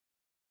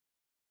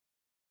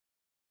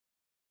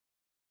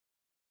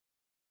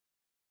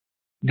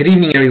Good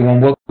evening,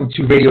 everyone. Welcome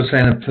to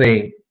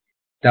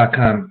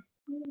RadioSilentPlay.com.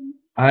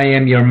 I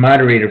am your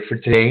moderator for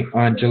today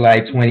on July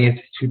 20th,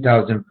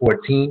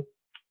 2014.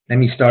 Let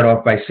me start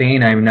off by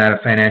saying I am not a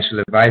financial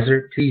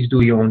advisor. Please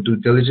do your own due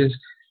diligence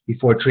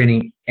before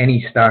trading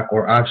any stock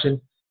or option.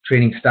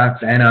 Trading stocks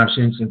and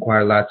options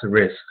require lots of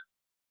risk.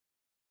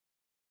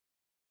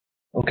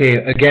 Okay,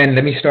 again,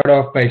 let me start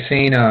off by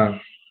saying, I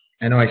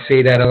know I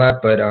say that a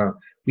lot, but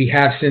we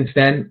have since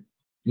then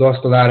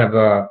lost a lot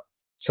of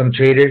some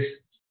traders.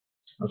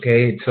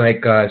 Okay, it's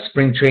like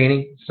spring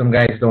training. Some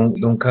guys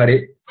don't cut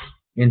it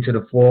into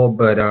the fall,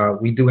 but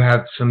we do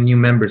have some new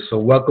members. So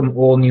welcome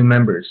all new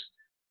members.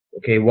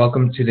 Okay,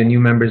 welcome to the new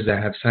members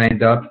that have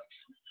signed up.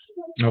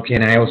 Okay,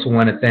 and I also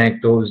want to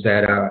thank those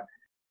that are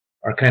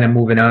kind of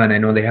moving on. I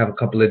know they have a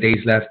couple of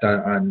days left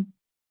on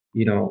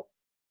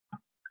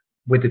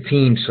with the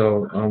team,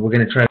 so we're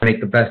going to try to make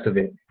the best of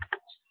it.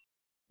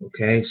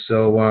 Okay,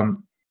 so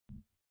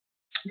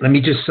let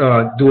me just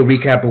do a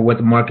recap of what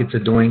the markets are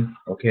doing.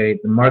 Okay,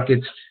 the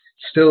market's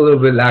still a little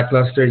bit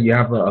lackluster. You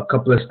have a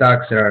couple of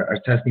stocks that are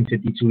testing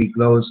 52-week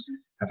lows.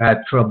 I've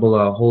had trouble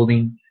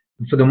holding.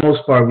 And for the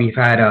most part, we've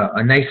had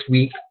a nice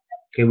week.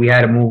 Okay, we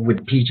had a move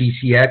with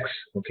PGCX.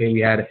 Okay,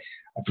 we had,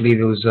 I believe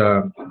it was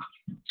a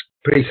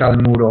pretty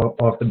solid move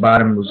off the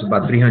bottom. It was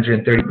about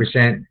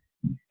 330%.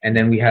 And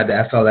then we had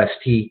the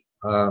FLST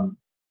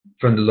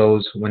from the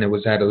lows when it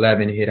was at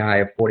 11, hit a high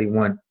of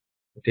 41.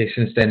 Okay,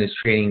 since then it's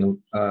trading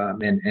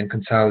and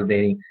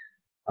consolidating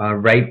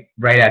right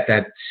at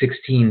that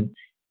 16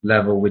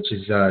 level, which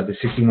is the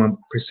 61%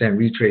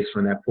 retrace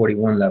from that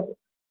 41 level.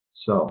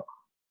 So,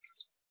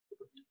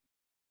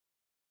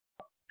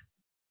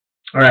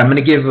 all right, I'm going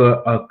to give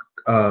a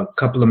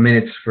couple of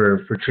minutes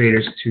for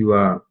traders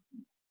to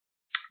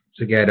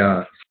get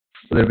a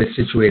little bit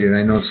situated.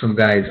 I know some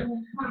guys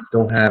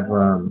don't have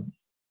are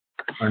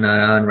not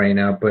on right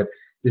now, but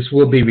this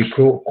will be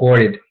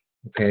recorded.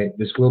 Okay,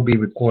 this will be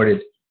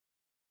recorded.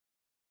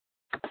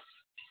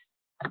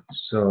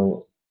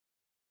 So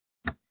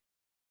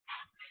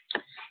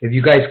if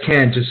you guys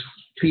can, just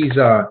please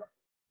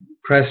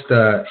press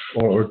the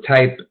or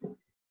type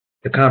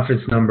the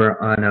conference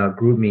number on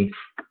GroupMe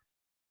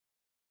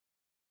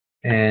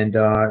and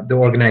the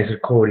organizer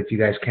code if you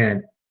guys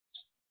can.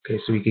 Okay,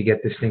 so we could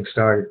get this thing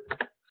started.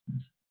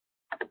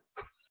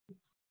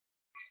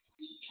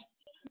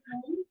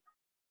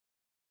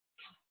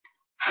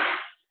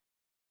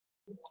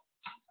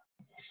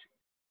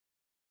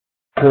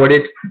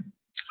 Recorded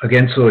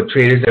again, so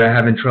traders that are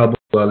having trouble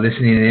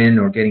listening in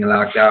or getting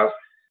locked out,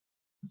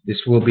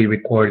 this will be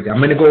recorded. I'm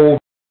going to go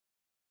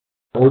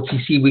over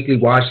OTC weekly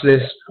watch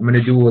list. I'm going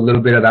to do a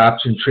little bit of the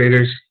option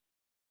traders,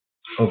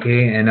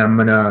 okay, and I'm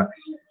going to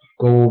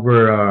go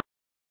over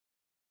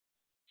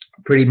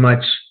pretty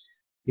much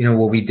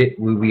what we did,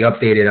 we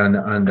updated on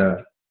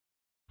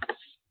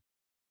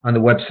the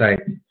website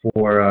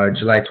for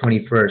July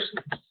 21st.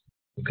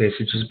 Okay,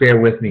 so just bear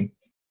with me.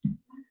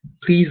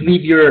 Please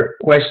leave your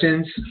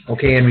questions,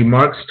 okay, and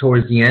remarks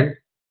towards the end.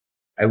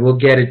 I will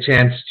get a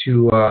chance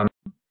to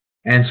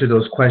answer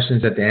those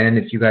questions at the end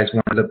if you guys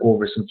want to look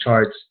over some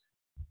charts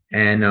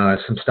and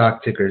some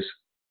stock tickers.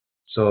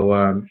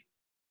 So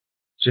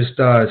just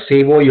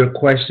save all your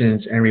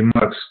questions and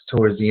remarks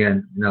towards the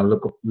end, and I'll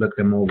look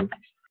them over.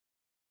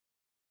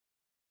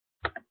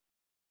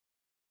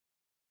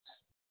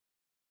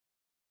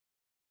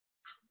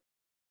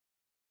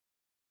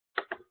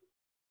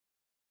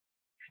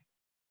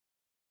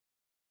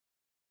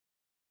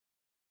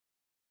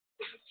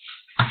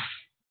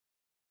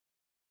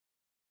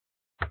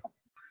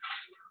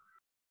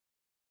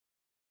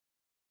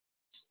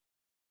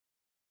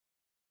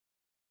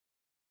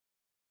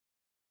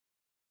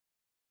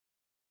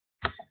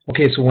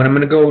 Okay, so what I'm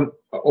going to go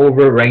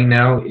over right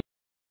now is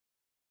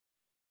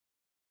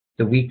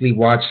the weekly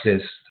watch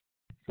list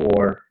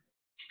for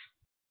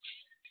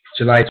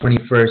July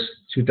 21st,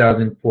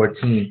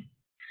 2014.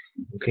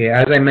 Okay,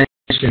 as I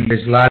mentioned,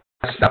 there's a lot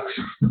of stocks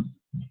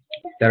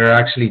that are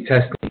actually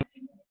testing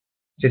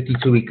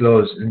 52-week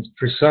lows, and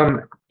for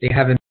some, they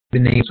haven't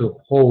been able to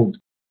hold.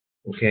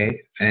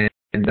 Okay, and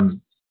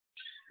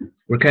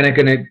we're kind of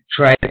going to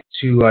try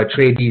to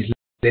trade these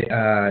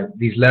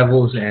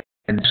levels and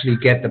actually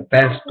get the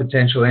best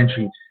potential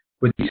entry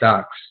with these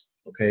stocks.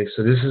 Okay,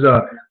 so this is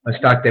a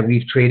stock that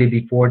we've traded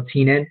before,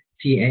 TNEN,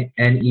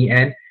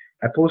 TNEN.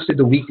 I posted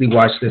the weekly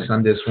watch list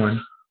on this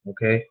one.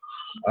 Okay,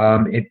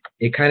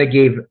 it kind of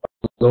gave a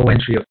low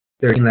entry of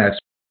 13 last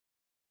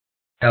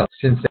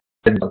since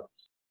then.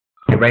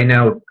 Right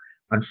now,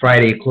 on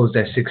Friday, it closed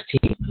at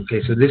 16.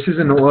 Okay, so this is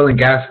an oil and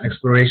gas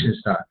exploration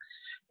stock.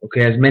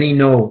 Okay, as many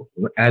know,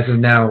 as of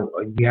now,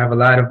 we have a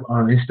lot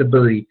of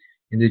instability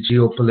in the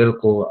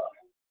geopolitical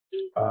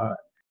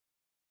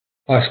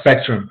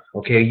spectrum.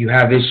 Okay, you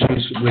have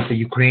issues with the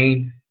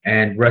Ukraine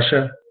and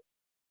Russia.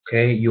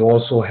 Okay, you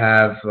also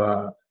have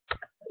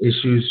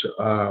issues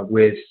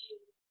with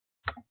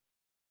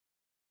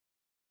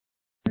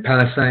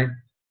Palestine.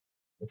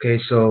 Okay,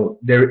 so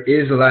there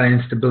is a lot of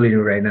instability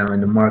right now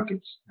in the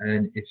markets,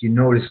 and if you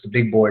notice, the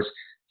big boards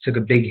took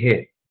a big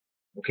hit.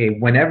 Okay,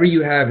 whenever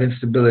you have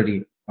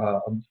instability,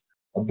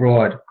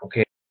 abroad,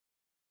 okay,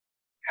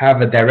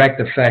 have a direct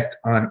effect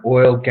on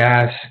oil,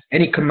 gas,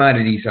 any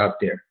commodities out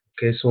there.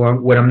 Okay, so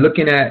what I'm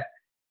looking at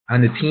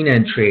on the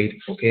TNEN trade,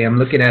 okay, I'm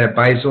looking at a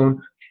buy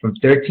zone from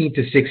 13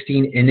 to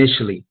 16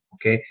 initially.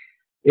 Okay,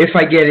 if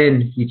I get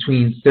in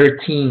between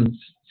 13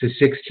 to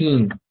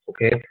 16,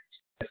 okay,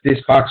 this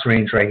box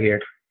range right here,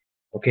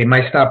 okay,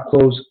 my stop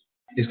close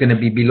is going to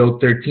be below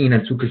 13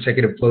 on 2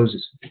 consecutive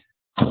closes.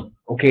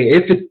 Okay,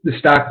 if the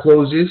stock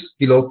closes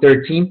below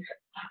 13,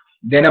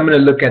 then I'm going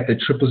to look at the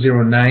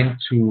 0009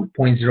 to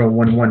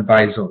 0.011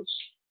 buy zones.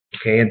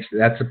 Okay, and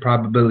that's the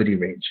probability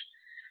range.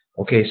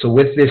 Okay, so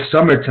with this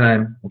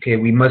summertime, okay,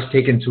 we must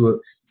take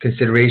into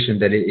consideration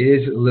that it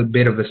is a little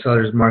bit of a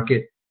seller's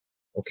market.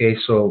 Okay,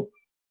 so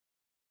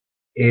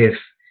if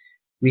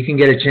we can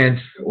get a chance,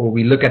 or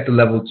we look at the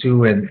level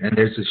 2 and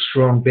there's a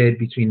strong bid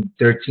between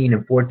 13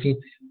 and 14,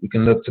 we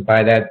can look to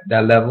buy that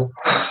level.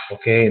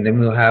 Okay, and then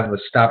we'll have a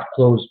stop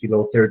close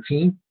below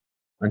 13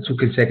 on 2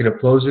 consecutive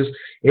closes.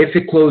 If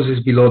it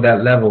closes below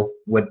that level,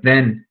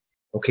 then,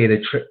 okay,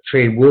 the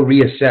trade will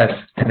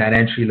reassess, and that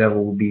entry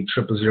level will be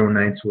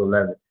 0009 to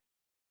 11.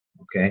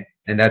 Okay,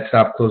 and that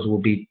stop close will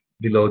be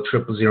below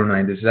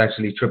 0009. This is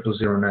actually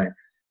 0009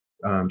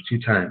 2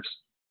 times.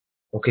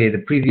 Okay,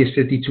 the previous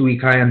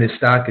 52-week high on this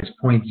stock is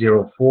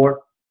 0.04.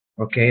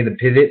 Okay, the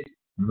pivot,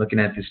 I'm looking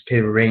at this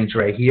pivot range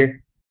right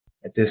here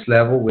at this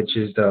level, which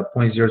is the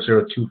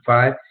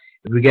 0.0025.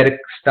 If we get a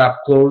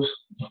stop close,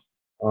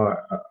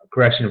 or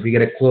correction, if we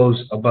get a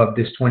close above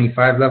this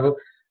 25 level,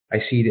 I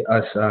see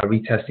us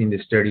retesting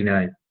this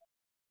 39.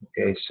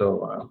 Okay,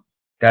 so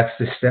that's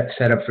the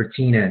setup for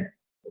TNEN.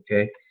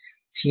 Okay,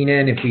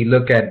 TNEN, if we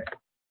look at,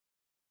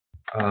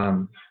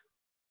 let's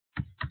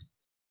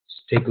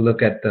take a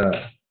look at the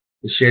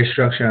share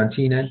structure on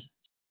TNEN.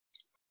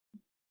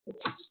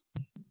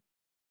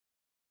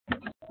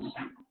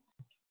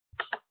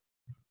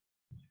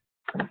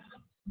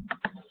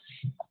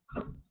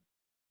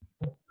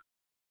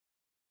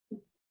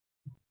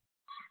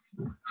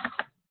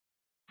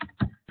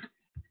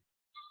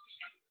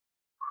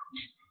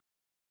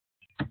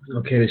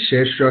 Okay, the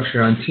share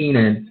structure on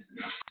TNEN,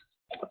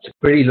 it's a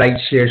pretty light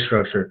share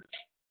structure.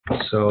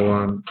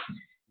 So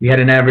we had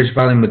an average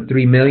volume of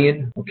 3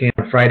 million. Okay,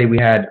 on Friday we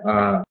had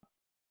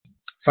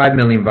 5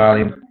 million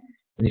volume.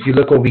 And if you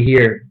look over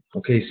here,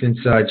 okay, since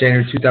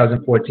January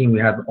 2014, we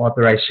have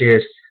authorized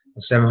shares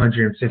of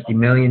 750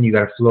 million. You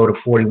got a float of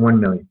 41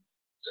 million.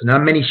 So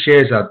not many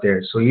shares out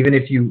there. So even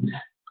if you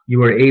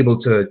were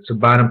able to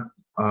bottom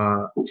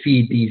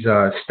feed these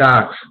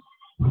stocks,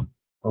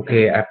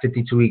 okay, at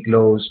 52-week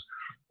lows,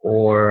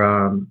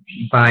 or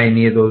buy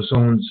near those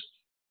zones,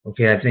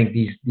 okay, I think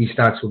these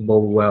stocks will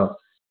bode well.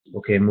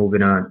 Okay,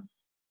 moving on.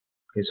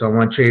 Okay, so I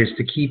want traders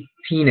to keep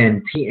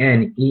TNEN,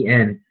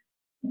 TNEN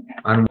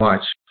on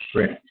watch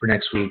for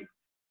next week.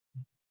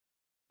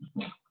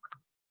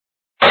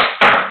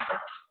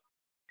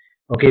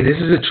 Okay, this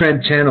is a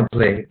trend channel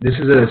play. This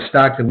is a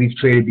stock that we've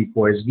traded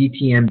before. It's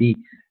VTMB.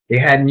 They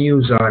had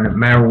news on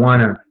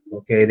marijuana.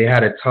 Okay, they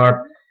had a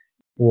tarp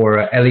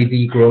for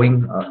LED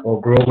growing or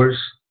growers.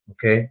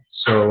 Okay,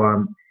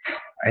 so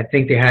I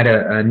think they had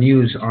a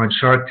news on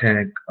Shark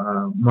Tank,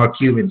 Mark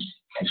Cuban's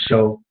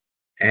show,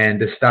 and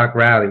the stock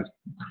rallied.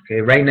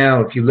 Okay, right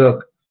now, if you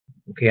look,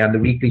 okay, on the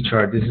weekly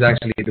chart, this is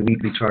actually the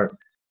weekly chart.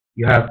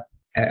 You have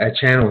a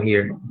channel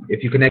here.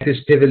 If you connect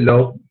this pivot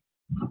low,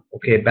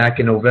 okay, back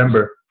in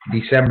November,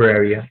 December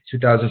area,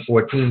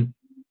 2014,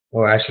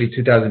 or actually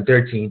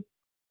 2013,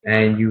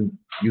 and you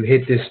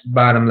hit this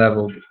bottom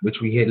level, which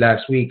we hit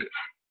last week,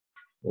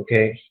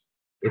 okay,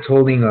 it's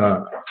holding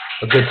a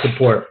good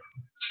support.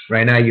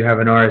 Right now you have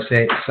an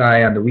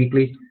RSI on the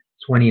weekly,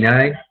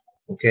 29,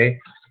 okay.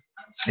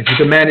 If you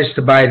can manage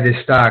to buy this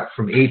stock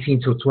from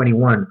 18 to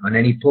 21 on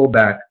any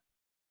pullback,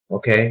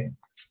 okay,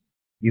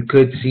 you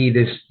could see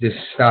this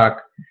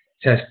stock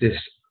test this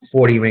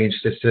 40 range,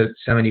 this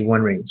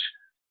 71 range.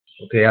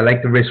 Okay, I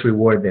like the risk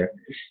reward there.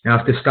 Now,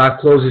 if the stock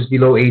closes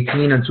below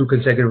 18 on 2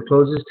 consecutive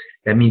closes,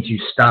 that means you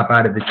stop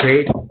out of the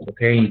trade.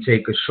 Okay, you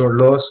take a short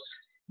loss.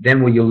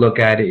 Then what you'll look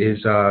at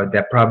is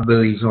that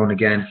probability zone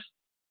again.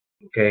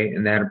 Okay,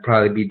 and that'll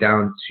probably be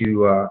down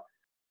to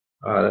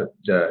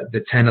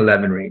the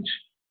 10-11 range.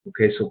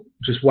 Okay, so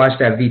just watch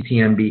that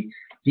VTMB.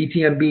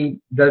 VTMB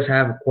does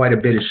have quite a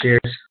bit of shares.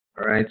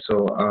 All right,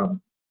 so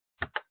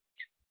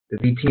the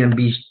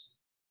VTMB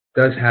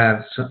does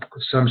have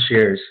some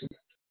shares.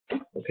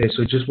 Okay,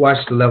 so just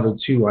watch the level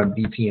 2 on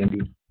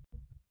VTMB.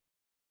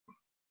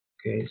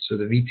 Okay, so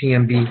the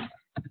VTMB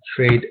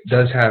trade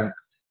does have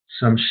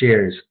some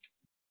shares.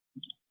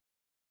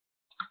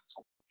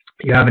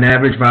 You have an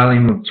average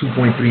volume of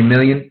 2.3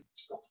 million.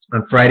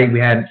 On Friday,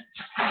 we had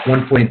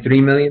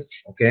 1.3 million.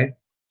 Okay,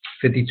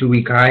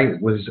 52-week high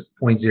was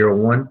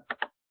 0.01.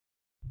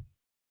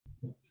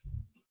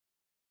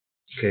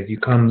 Okay, if you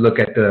come look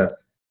at the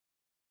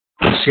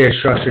share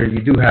structure,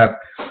 you do have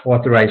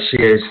authorized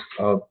shares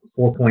of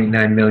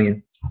 4.9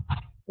 million.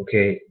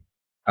 Okay,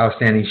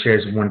 outstanding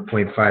shares of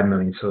 1.5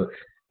 million. So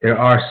there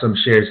are some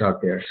shares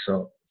out there.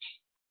 So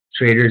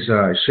traders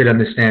should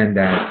understand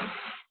that,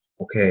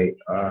 okay,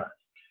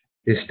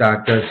 this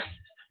stock does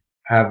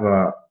have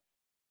a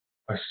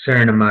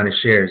certain amount of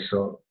shares,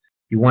 so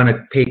you want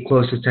to pay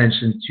close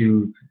attention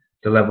to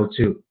the level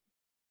 2,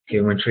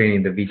 okay, when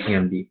trading the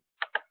VTMB.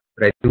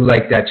 But I do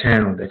like that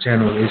channel. That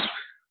channel is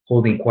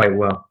holding quite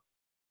well,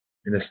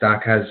 and the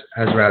stock has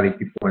rallied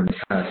before in the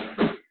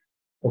past.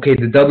 Okay,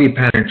 the W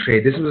pattern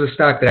trade. This was a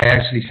stock that I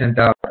actually sent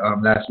out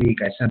last week.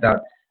 I sent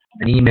out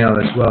an email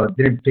as well. It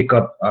didn't pick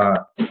up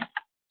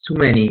too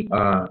many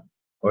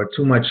or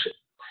too much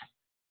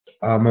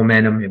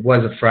momentum. It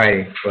was a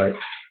Friday, but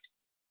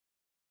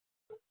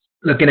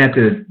looking at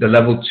the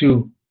level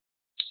 2,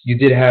 you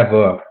did have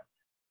a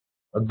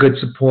good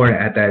support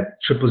at that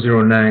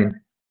 0009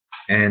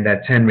 and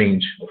that 10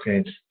 range.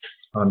 Okay,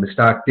 the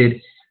stock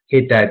did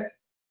hit that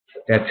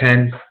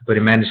 10, but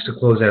it managed to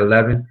close at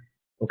 11.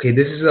 Okay,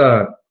 this is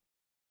a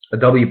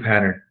W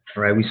pattern.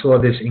 All right, we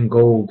saw this in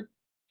gold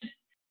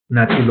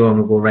not too long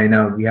ago. Right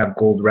now we have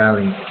gold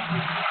rallying.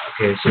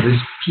 Okay, so this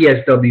is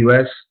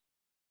PSWS.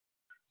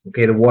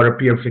 Okay, the water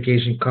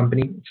purification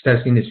company. It's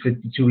testing this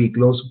 52-week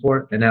low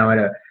support, and now at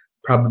a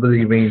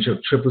probability range of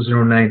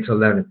 0009 to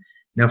 11.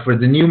 Now, for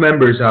the new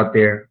members out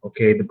there,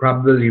 okay, the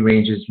probability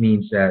ranges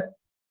means that,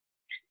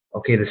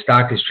 okay, the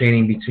stock is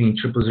trading between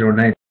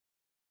 0009.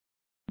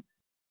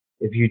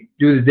 If you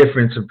do the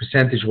difference of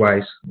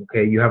percentage-wise,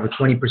 okay, you have a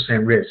 20%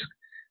 risk.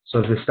 So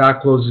if the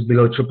stock closes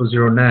below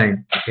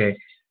 0009, okay,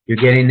 you're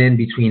getting in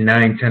between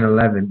 9, 10,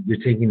 11. You're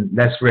taking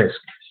less risk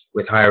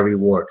with higher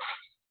reward.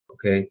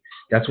 Okay,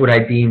 that's what I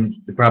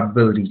deem the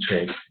probability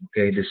trade.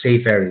 Okay, the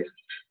safe area.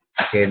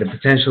 Okay, the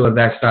potential of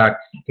that stock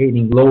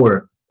hitting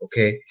lower,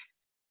 okay,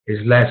 is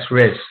less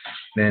risk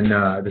than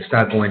the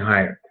stock going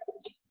higher.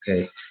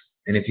 Okay,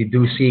 and if you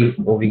do see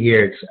over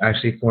here, it's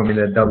actually forming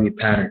a W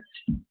pattern.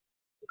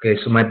 Okay,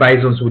 so my buy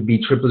zones would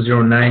be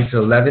 0009 to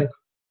 11.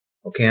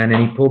 Okay, on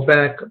any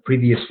pullback,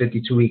 previous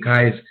 52-week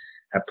highs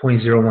at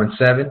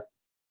 0.017.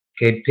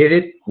 Okay,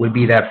 pivot would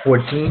be that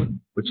 14,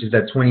 which is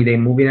that 20-day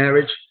moving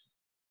average.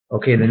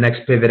 Okay, the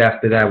next pivot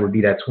after that would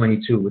be that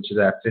 22, which is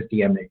at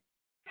 50 MA.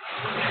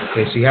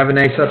 Okay, so you have a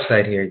nice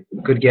upside here.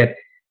 You could get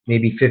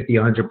maybe 50,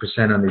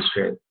 100% on this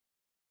trade.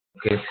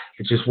 Okay,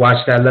 but just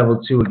watch that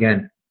level 2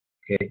 again.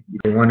 Okay, you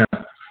don't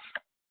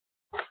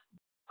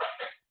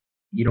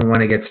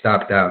want to get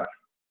stopped out.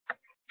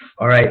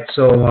 All right,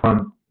 so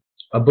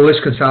a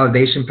bullish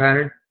consolidation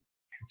pattern.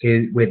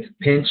 Okay, with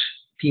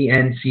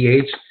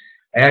PNCH.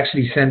 I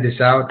actually sent this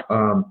out.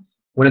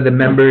 One of the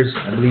members,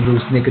 I believe it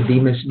was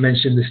Nicodemus,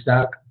 mentioned the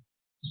stock.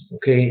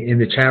 Okay, in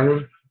the chat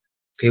room.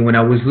 Okay, when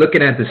I was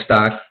looking at the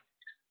stock,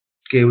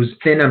 okay, it was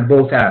thin on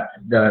both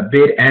the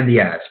bid and the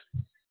ask.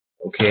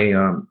 Okay,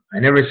 I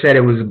never said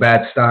it was a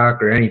bad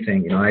stock or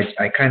anything. You know,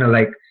 I kind of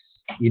like,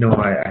 you know,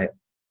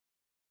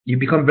 you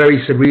become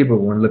very cerebral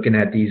when looking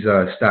at these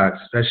stocks,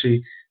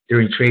 especially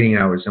during trading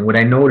hours. And what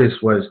I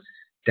noticed was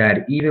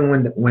that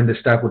even when the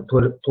stock would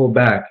pull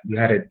back, you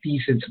had a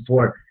decent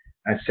support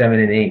at 7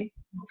 and 8.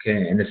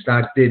 Okay, and the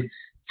stock did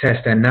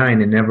test at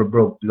 9 and never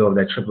broke below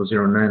that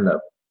 0009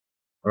 level.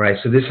 All right,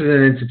 so this is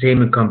an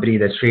entertainment company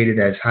that's traded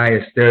as high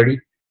as 30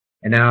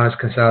 and now has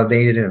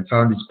consolidated and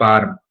found its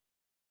bottom.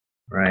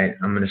 All right,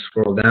 I'm going to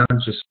scroll down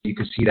just so you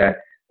can see that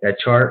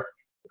chart.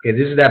 Okay,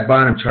 this is that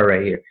bottom chart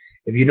right here.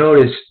 If you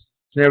notice,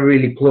 it's never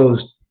really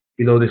closed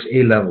below this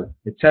A level.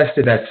 It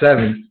tested at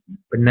 7,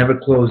 but never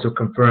closed or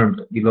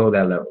confirmed below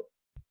that level.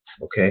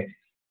 Okay,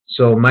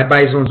 so my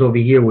buy zones over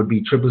here would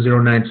be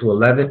 0009 to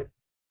 11.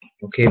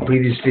 Okay,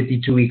 previous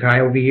 52-week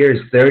high over here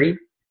is 30.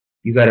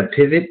 You got a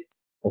pivot,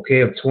 okay,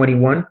 of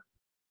 21,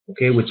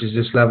 okay, which is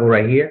this level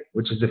right here,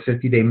 which is the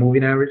 50-day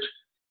moving average.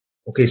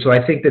 Okay, so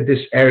I think that this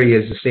area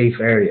is a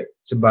safe area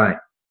to buy.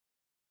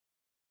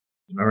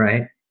 All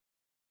right.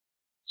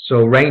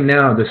 So right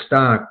now the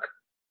stock,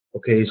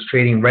 okay, is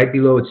trading right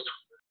below its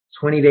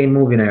 20-day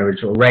moving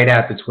average, or right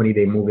at the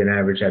 20-day moving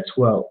average at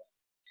 12.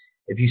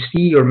 If you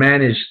see or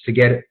manage to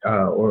get,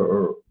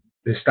 or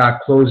the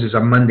stock closes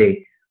on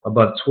Monday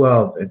above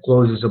 12 and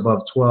closes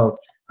above 12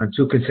 on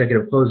 2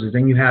 consecutive closes,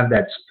 then you have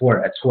that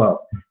support at 12,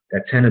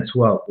 that 10 to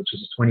 12, which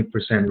is a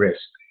 20% risk.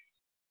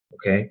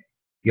 Okay,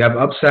 you have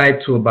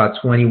upside to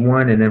about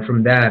 21, and then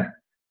from that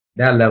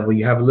level,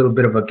 you have a little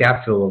bit of a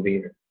gap fill over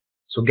here.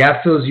 So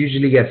gap fills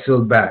usually get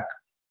filled back.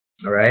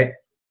 All right,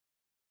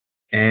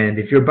 and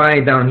if you're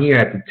buying down here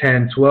at the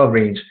 10, 12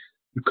 range,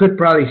 you could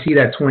probably see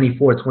that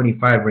 24,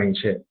 25 range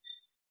hit.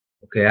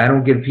 Okay, I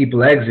don't give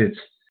people exits,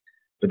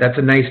 but that's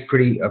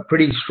a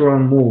pretty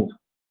strong move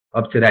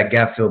up to that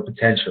gap fill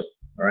potential.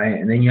 All right,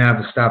 and then you have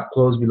a stop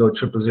close below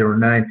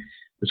 0009,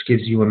 which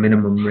gives you a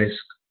minimum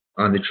risk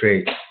on the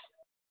trade.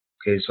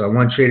 Okay, so I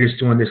want traders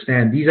to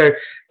understand these are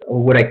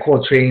what I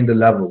call trading the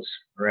levels.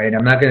 All right,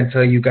 I'm not going to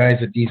tell you guys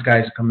that these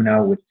guys are coming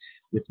out with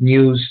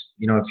news.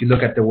 You know, if you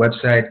look at their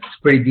website, it's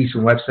a pretty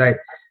decent website.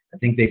 I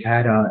think they've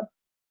had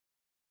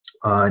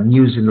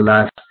news in the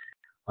last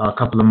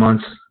couple of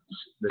months.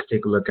 Let's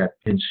take a look at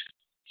Pinch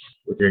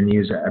with their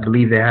news. I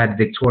believe they had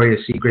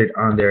Victoria's Secret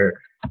on their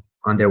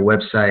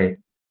website.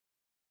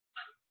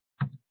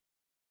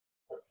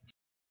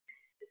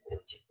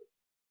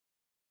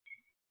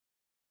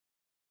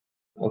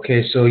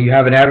 Okay, so you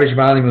have an average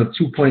volume of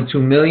 2.2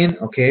 million.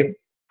 Okay,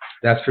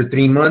 that's for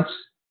 3 months.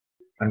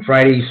 On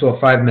Friday, you saw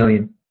 5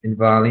 million in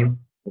volume.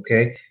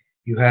 Okay,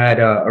 you had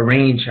a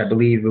range, I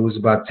believe it was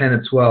about 10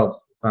 to 12,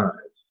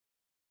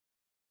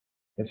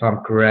 if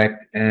I'm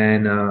correct.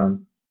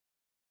 And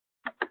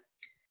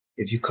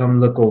if you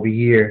come look over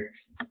here,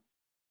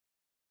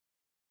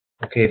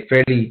 okay,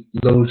 fairly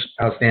low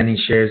outstanding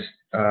shares.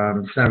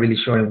 It's not really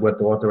showing what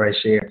the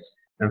authorized share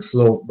and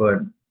float, but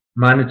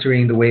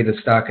monitoring the way the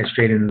stock has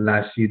traded in the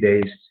last few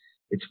days,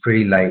 it's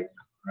pretty light,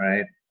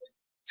 right?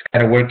 It's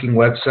got a working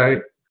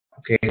website.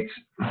 Okay, it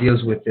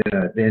deals with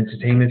the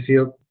entertainment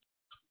field.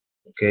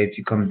 Okay, if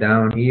you come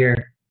down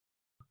here,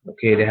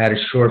 okay, they had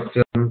a short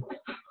film.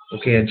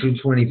 Okay, on June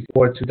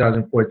 24,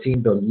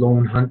 2014, The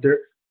Lone Hunter.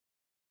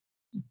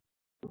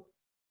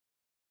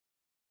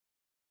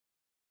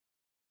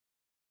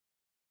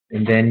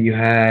 And then you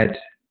had,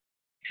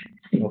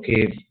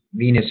 okay,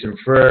 Venus and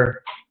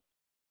Fur,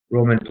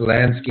 Roman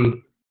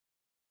Polanski.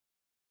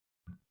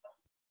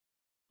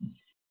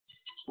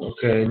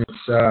 Okay, and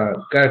it's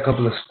got a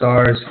couple of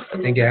stars. I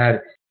think it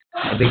had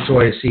a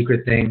Victoria's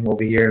Secret thing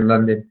over here in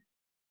London.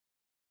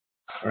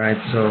 All right,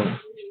 so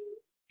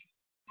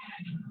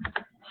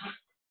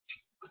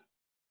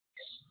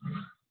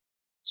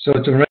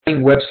it's a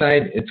running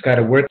website. It's got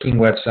a working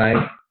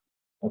website.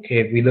 Okay,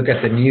 if we look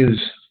at the news,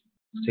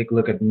 let's take a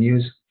look at the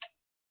news.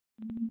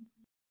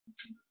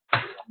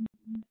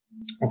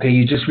 Okay,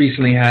 you just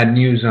recently had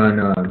news on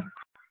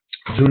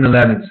June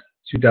 11th,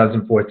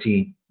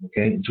 2014.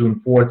 Okay,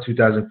 June 4th,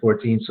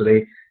 2014. So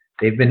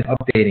they've been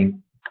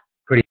updating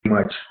pretty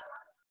much.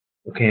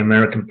 Okay,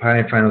 American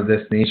Pie Final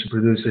Destination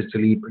producers to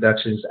lead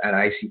productions at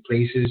icy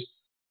places.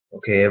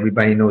 Okay,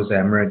 everybody knows that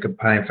American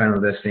Pie and Final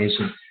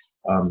Destination,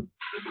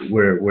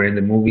 we're in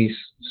the movies.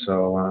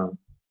 So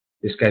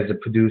this guy's the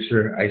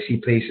producer. Icy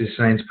Places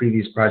signs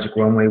previous Project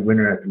Runway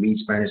winner at the lead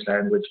Spanish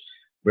language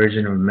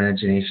version of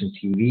Imagination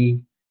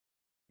TV,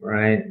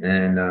 right,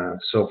 and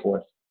so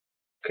forth.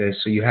 Okay,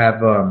 so you have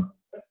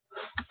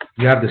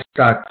the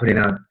stock putting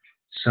out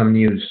some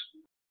news,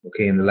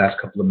 okay, in the last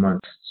couple of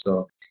months.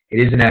 So it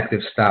is an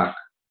active stock.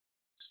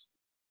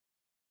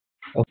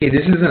 Okay,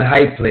 this isn't a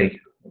hype play.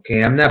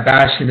 Okay, I'm not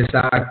bashing the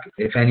stock,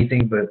 if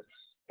anything, but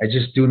I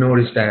just do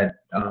notice that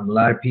a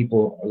lot of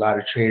people, a lot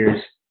of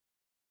traders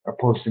are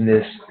posting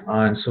this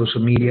on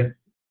social media.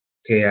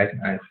 Okay,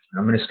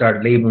 I'm going to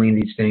start labeling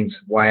these things,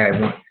 why I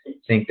won't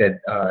think that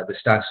the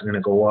stocks are going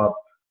to go up.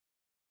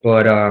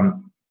 But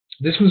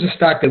this was a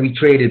stock that we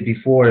traded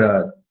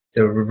before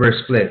the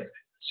reverse split.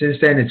 Since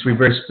then, it's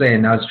reverse split,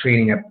 and now it's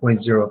trading at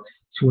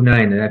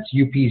 0.029, and that's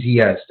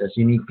UPZS. That's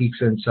unique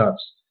peaks and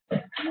subs.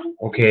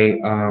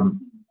 Okay,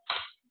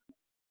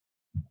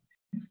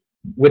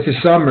 with the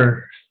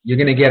summer, you're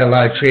going to get a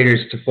lot of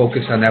traders to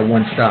focus on that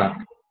one stock,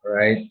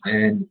 right?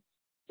 And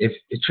if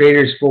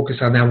traders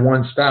focus on that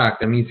one stock,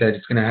 that means that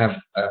it's going to have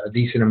a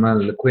decent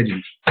amount of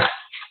liquidity,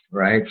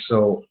 right?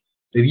 So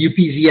the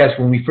UPZS,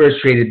 when we first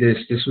traded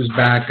this was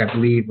back, I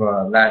believe,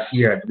 last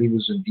year. I believe it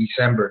was in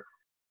December.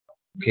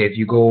 Okay, if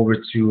you go over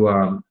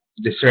to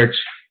the search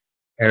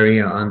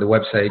area on the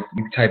website,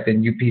 you type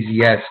in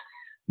UPZS,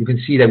 you can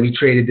see that we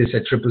traded this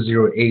at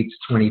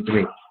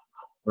 0008.23,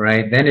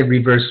 right? Then it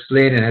reverse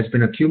split and has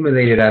been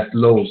accumulated at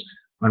lows.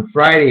 On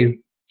Friday,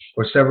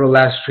 for several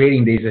last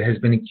trading days, it has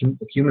been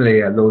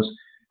accumulated at lows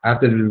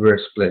after the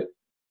reverse split.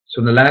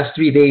 So in the last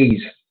 3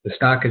 days, the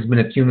stock has been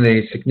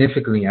accumulated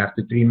significantly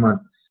after 3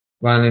 months,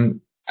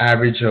 volume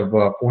average of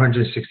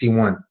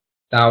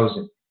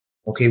 461,000.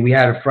 Okay, we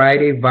had a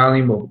Friday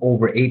volume of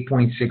over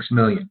 8.6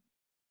 million.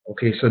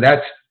 Okay, so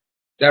that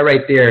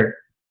right there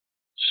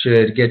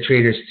should get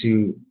traders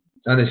to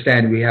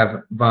understand we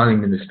have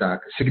volume in the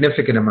stock, a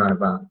significant amount of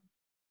volume.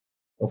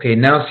 Okay,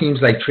 now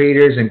seems like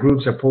traders and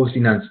groups are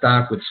posting on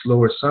stock with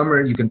slower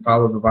summer. You can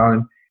follow the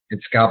volume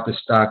and scalp the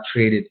stock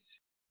traded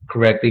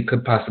correctly.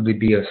 Could possibly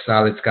be a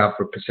solid scalp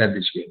for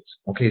percentage gains.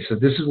 Okay, so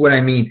this is what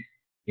I mean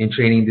in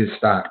trading this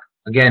stock.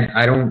 Again,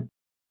 I don't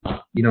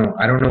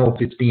know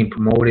if it's being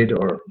promoted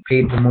or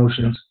paid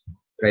promotions,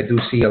 but I do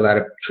see a lot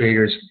of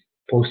traders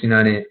posting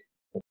on it.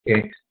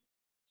 Okay,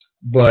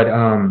 but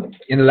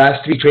in the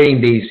last 3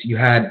 trading days, you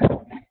had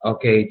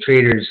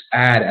traders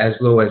add as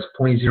low as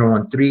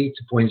 0.013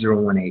 to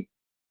 0.018.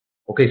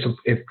 Okay, so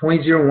if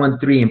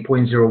 0.013 and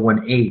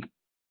 0.018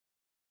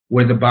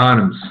 were the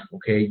bottoms,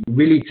 okay, you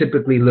really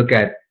typically look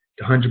at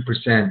the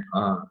 100%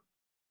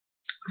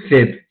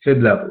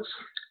 fib levels.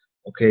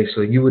 Okay,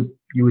 so you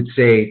would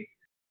say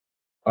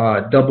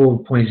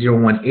double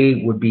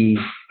 0.018 would be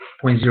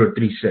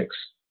 0.036,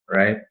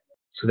 right?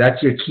 So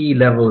that's your key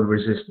level of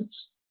resistance,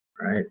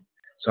 right?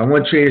 So I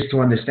want traders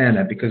to understand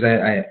that, because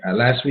I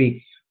last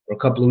week or a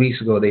couple of weeks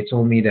ago, they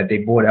told me that they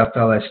bought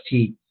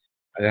FLST.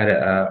 I got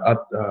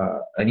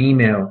an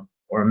email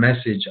or a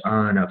message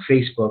on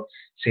Facebook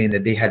saying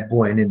that they had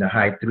bought in the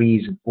high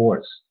 3s and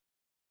 4s,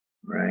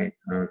 right?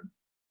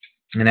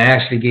 And I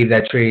actually gave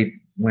that trade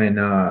when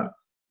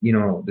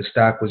the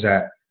stock was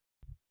at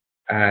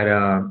at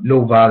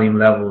low volume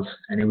levels,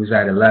 and it was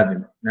at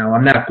 11. Now,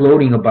 I'm not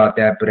gloating about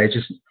that, but I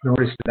just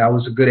noticed that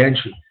was a good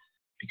entry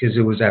because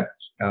it was at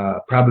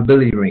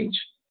probability range.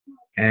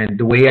 And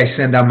the way I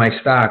send out my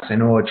stocks, I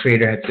know a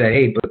trader had said,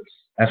 hey, but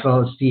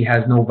FLST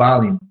has no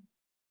volume,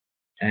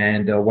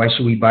 and why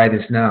should we buy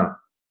this now?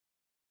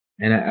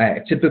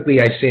 And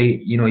typically I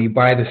say, you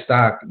buy the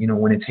stock,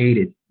 when it's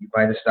hated. You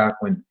buy the stock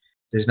when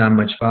there's not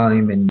much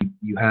volume, and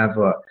you have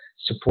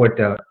support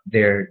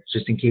there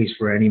just in case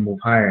for any move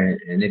higher.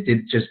 And it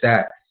did just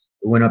that.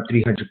 It went up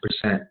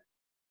 300%.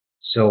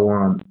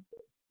 So,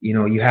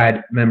 you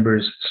had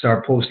members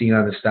start posting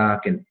on the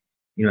stock and,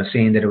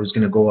 saying that it was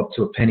going to go up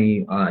to a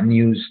penny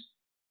news.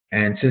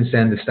 And since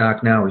then, the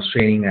stock now is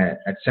trading at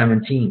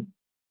 17.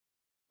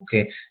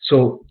 Okay.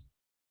 So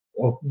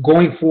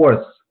going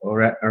forth, all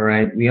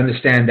right, we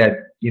understand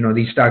that,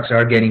 these stocks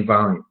are getting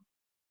volume,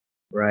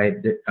 right?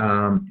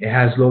 It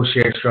has low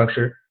share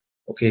structure.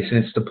 Okay.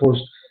 Since the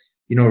post,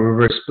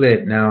 reverse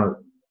split, now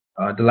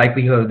the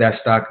likelihood of that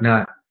stock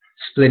not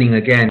splitting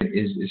again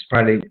is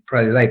probably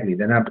likely.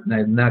 They're not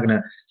going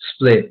to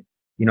split,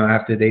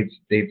 after they've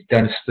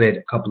done a split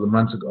a couple of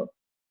months ago.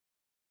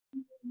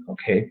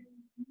 Okay.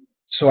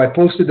 So I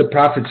posted the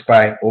profit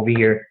SPY over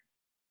here.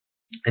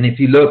 And if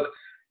you look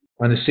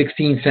on the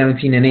 16th,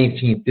 17th, and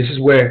 18th, this is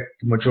where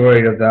the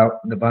majority of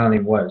the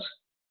volume was.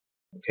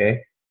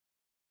 Okay.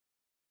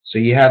 So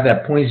you have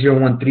that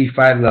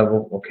 0.0135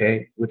 level,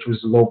 okay, which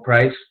was the low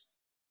price.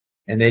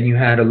 And then you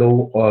had a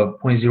low of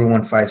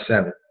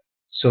 0.0157.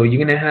 So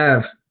you're going to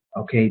have,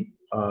 okay,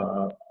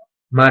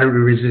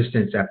 moderate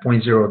resistance at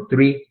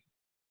 0.03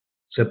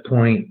 to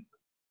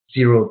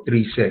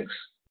 0.036.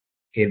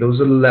 Okay, those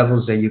are the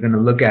levels that you're going to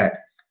look at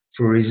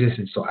for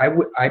resistance. So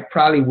I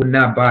probably would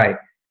not buy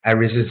at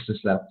resistance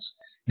levels.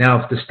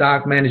 Now, if the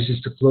stock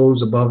manages to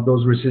close above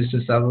those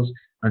resistance levels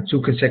on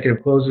 2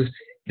 consecutive closes,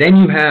 then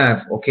you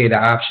have, okay, the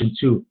option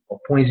 2 of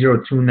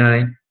 0.029 to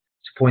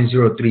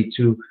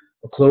 0.032,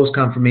 a close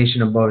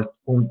confirmation above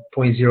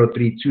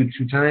 0.032 2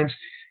 times.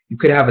 You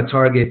could have a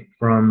target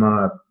from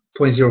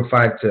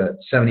 0.05 to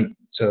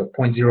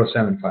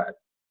 0.075.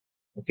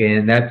 Okay,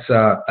 and that's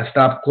a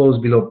stop close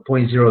below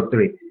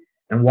 0.03.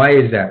 And why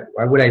is that?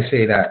 Why would I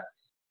say that?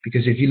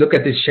 Because if you look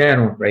at this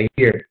channel right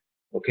here,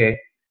 okay,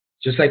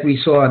 just like we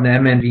saw on the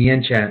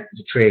MNVN channel,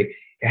 the trade,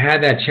 it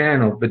had that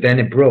channel, but then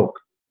it broke,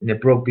 and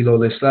it broke below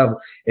this level.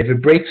 If it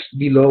breaks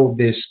below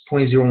this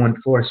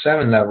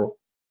 0.0147 level,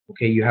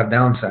 okay, you have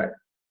downside,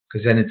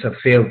 because then it's a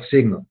failed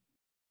signal.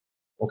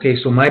 Okay,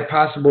 so my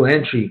possible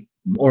entry,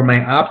 or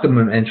my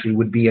optimum entry,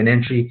 would be an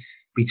entry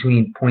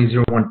between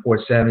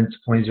 0.0147 to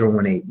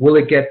 0.018. Will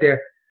it get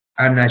there?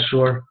 I'm not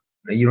sure.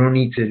 You don't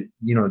need to,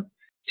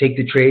 take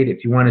the trade.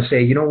 If you want to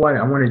say, you know what,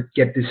 I want to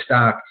get this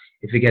stock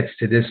if it gets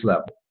to this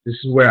level. This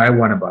is where I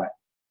want to buy.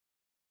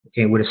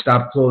 Okay, with a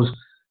stop close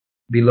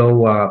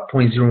below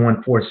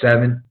 0.0147,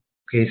 okay,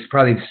 it's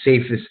probably the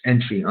safest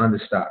entry on the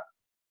stock.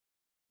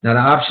 Now,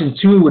 the option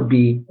 2 would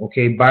be,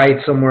 okay, buy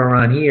it somewhere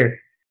around here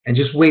and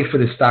just wait for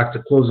the stock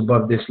to close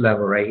above this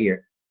level right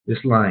here,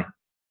 this line.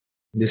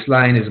 This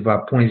line is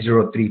about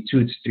 0.032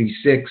 to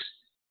 36,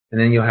 and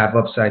then you'll have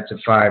upside to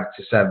 5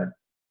 to 7.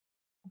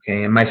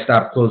 Okay, and my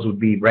stop close would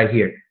be right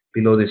here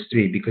below this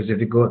 3, because if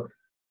it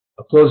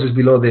closes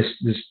below this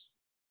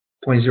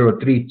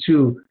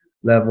 0.032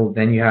 level,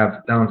 then you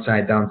have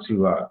downside down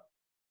to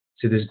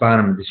this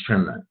bottom of this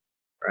trend line,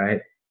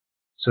 right?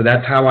 So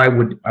that's how I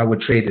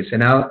would trade this,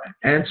 and I'll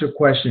answer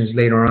questions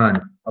later on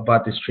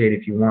about this trade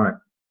if you want.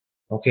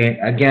 Okay,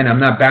 again, I'm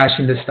not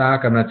bashing the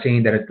stock. I'm not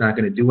saying that it's not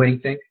going to do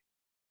anything.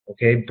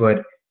 Okay,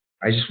 but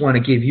I just want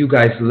to give you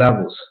guys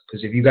levels,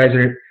 because if you guys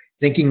are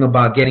thinking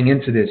about getting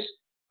into this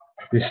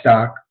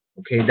stock,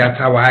 okay, that's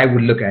how I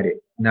would look at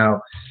it.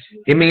 Now,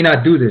 it may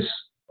not do this,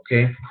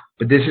 okay,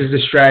 but this is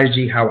the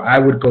strategy how I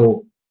would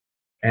go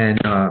and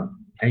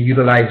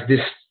utilize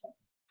this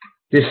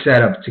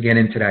setup to get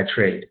into that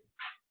trade.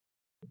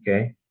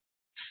 Okay,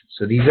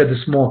 so these are the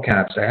small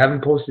caps. I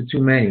haven't posted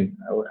too many.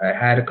 I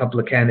had a couple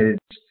of candidates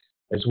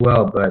as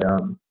well, but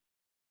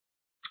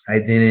I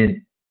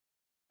didn't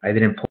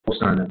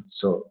post on them.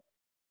 So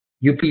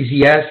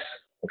UPZS,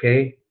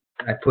 okay,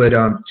 I put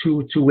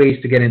two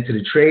ways to get into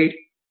the trade.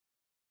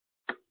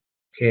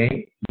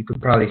 Okay, you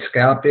could probably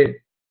scalp it.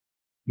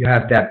 You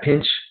have that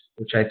pinch,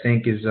 which I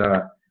think is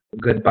a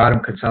good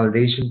bottom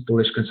consolidation,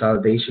 bullish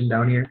consolidation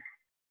down here.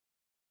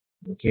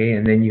 Okay,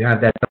 and then you have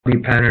that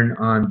W pattern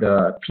on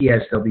the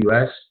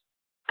PSWS,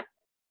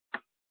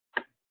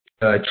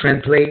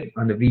 trend play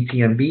on the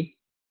VTMB,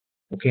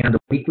 okay, on the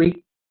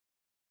weekly,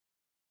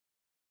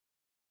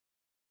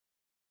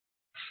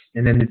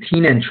 and then the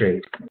TNEN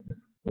trade,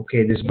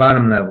 okay, this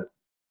bottom level.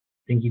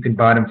 I think you can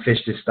bottom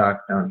fish this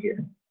stock down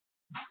here.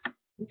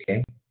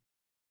 Okay,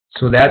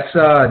 so that's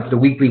the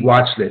weekly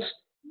watch list.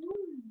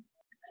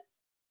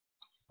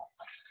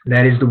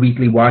 That is the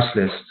weekly watch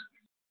list.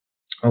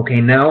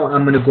 Okay, now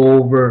I'm going to go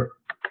over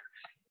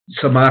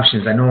some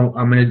options. I know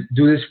I'm going to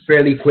do this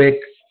fairly quick.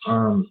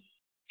 I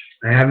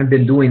haven't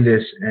been doing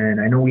this,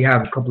 and I know we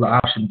have a couple of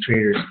option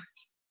traders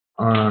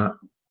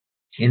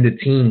in the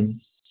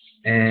team.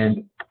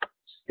 and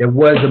there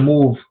was a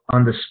move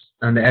on the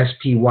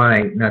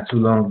SPY not too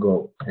long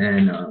ago,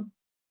 and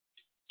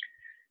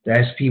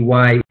the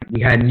SPY,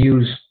 we had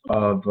news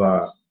of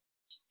I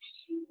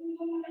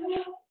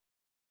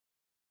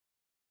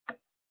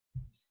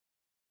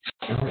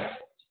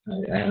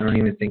don't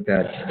even think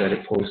that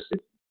it posted.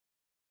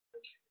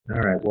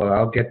 All right, well,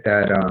 I'll get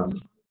that.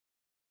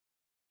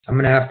 I'm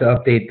gonna have to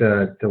update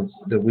the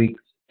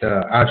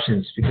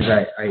options, because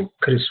I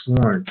could have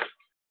sworn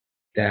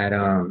that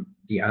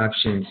the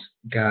options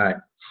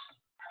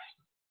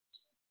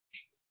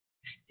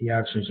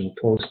were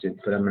posted,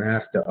 but I'm gonna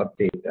have to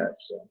update that.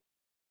 So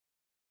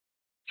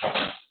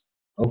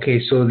okay,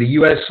 so the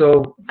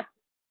USO,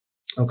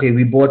 okay,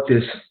 we bought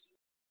this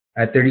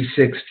at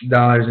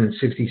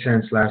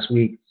 $36.60 last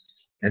week,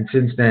 and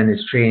since then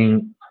it's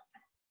trading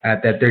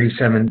at that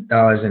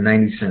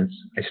 $37.90.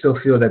 I still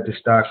feel that the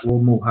stock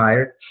will move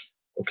higher,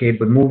 okay,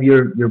 but move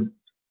your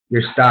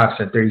stops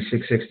at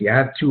 $36.60. I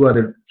have two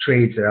other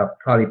trades that I'll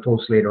probably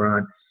post later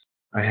on.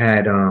 I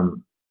had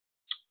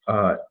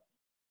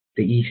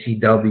the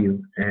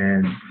ECW,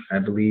 and I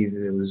believe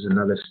there was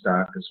another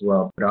stock as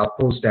well, but I'll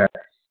post that.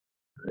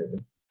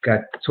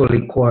 Got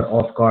totally caught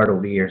off guard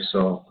over here,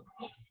 so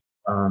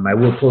I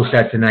will post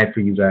that tonight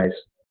for you guys.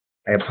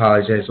 I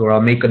apologize, or I'll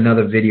make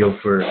another video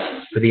for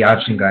the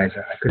option guys.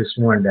 I could have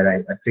sworn that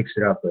I fixed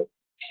it up, but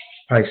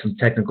probably some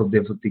technical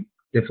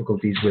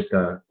difficulties with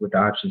the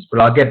options.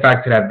 But I'll get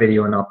back to that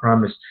video, and I'll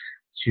promise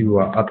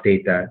to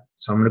update that.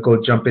 So I'm going to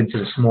go jump into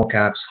the small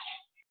caps.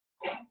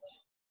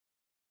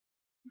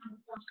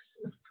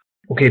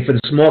 Okay, for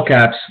the small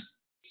caps,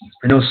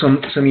 I know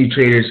some of you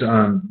traders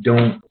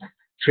don't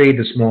trade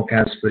the small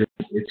caps, but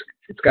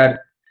it's got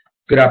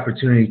good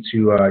opportunity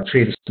to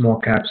trade the small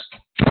caps.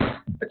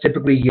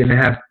 Typically, you're going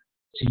to have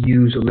to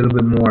use a little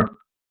bit more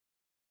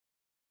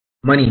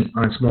money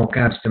on small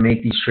caps to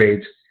make these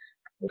trades.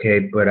 Okay,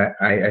 but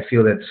I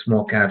feel that the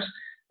small caps,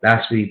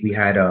 last week we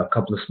had a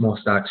couple of small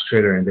stocks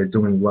trigger, and they're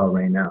doing well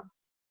right now.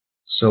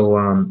 So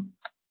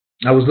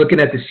I was looking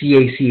at the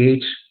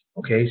CACH,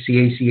 okay,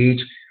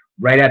 CACH,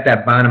 right at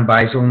that bottom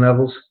buy zone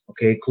levels,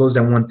 okay, closed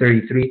at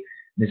 133,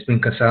 and it's been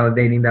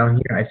consolidating down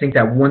here. I think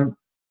that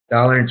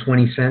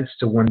 $1.20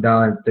 to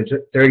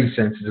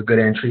 $1.30 is a good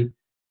entry.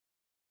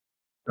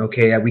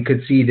 Okay, we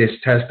could see this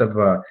test of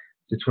the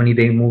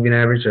 20-day moving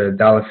average at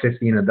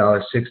 $1.50 and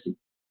 $1.60.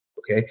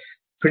 Okay,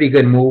 pretty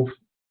good move.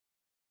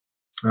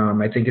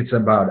 I think it's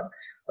about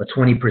a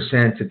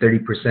 20% to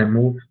 30%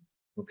 move.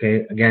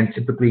 Okay, again,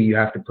 typically you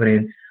have to put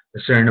in a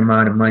certain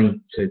amount of money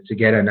to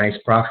get a nice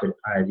profit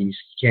out of these.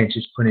 You can't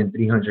just put in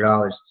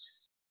 $300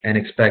 and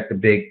expect a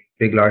big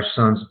large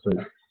sums.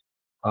 But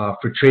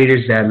for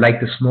traders that like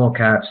the small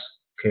caps,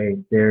 okay,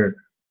 they're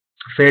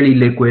fairly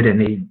liquid, and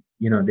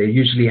they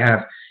usually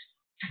have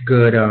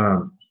good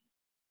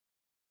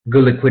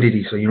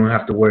liquidity, so you don't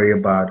have to worry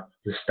about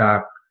the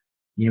stock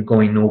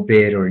going no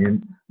bid or you're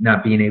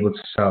not being able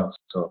to sell.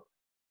 So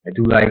I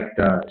do like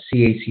the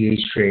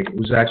CACH trade. It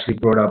was actually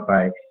brought up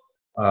by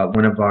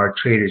one of our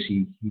traders.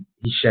 He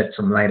shed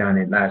some light on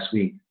it last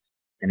week,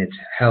 and it's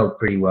held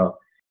pretty well.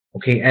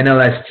 Okay,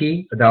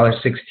 NLST,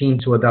 $1.16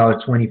 to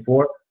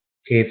 $1.24.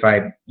 Okay, if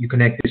you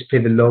connect this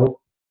pivot low,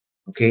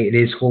 okay, it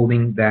is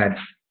holding that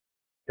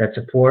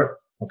support.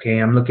 Okay,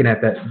 I'm looking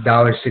at that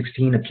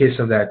 $1.16, a kiss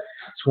of that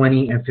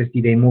 20 and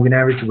 50-day moving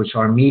average, which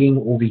are meeting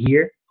over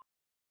here.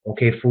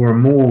 Okay, for a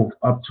move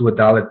up to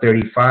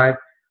 $1.35,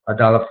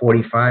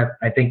 $1.45.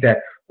 I think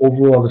that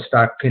overall the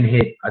stock can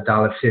hit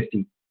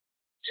 $1.50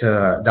 to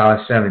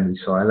 $1.70.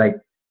 So I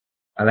like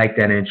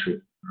that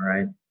entry. All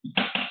right.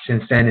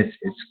 Since then, it's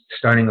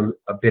starting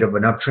a bit of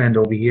an uptrend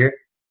over here.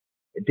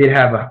 It did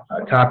have a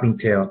topping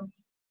tail.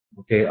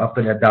 Okay, up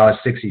at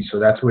 $1.60. So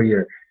that's where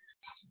your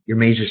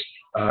major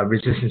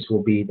resistance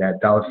will be, that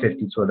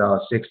 $1.50 to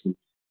 $1.60.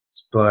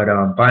 But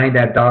buying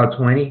that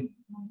 $1.20,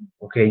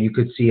 okay, you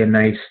could see a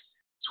nice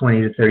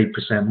 20 to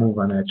 30% move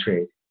on that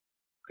trade.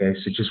 Okay,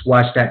 so just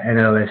watch that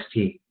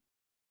NLST.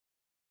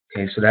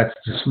 Okay, so that's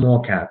the small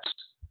caps.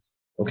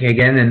 Okay,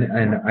 again,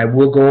 and I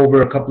will go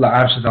over a couple of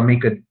options. I'll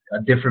make a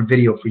different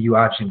video for you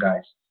option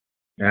guys.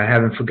 And I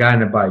haven't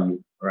forgotten about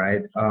you. All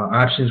right,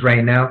 options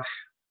right now,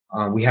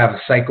 we have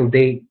a cycle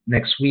date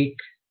next week.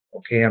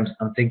 Okay, I'm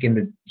thinking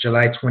the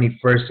July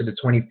 21st to the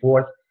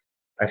 24th.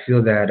 I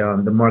feel that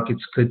the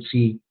markets could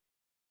see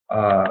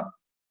a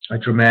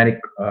dramatic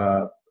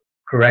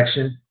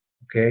correction.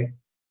 Okay,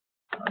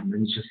 let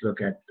me just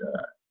look at.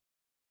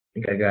 I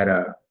think I got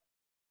a.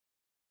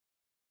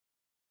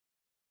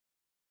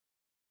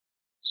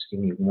 Just give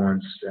me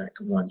one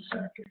second.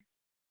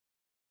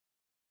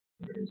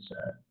 Where is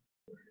that?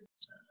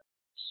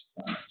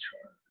 Spot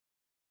chart.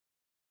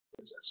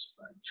 Where's that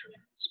spot chart?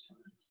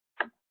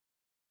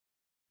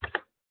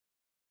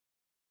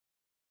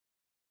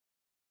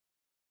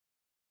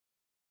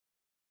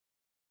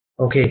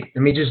 Okay,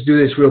 let me just do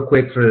this real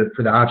quick for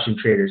the option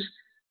traders.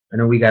 I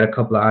know we got a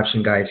couple of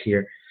option guys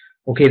here.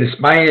 Okay, the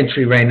SPY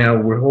entry right now,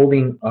 we're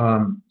holding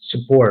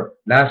support.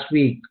 Last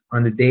week,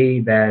 on the day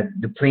that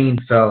the plane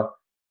fell,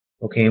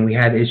 okay, and we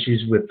had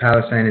issues with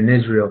Palestine and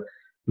Israel,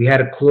 We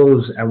had a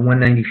close at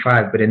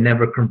 195, but it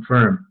never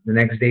confirmed. The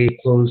next day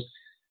it closed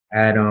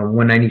at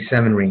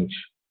 197 range.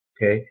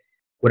 Okay,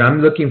 what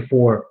I'm looking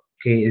for,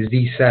 okay, is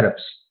these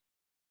setups.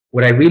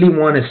 What I really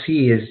want to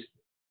see is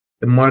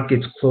the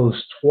markets close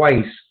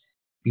twice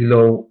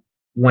below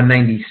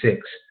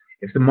 196.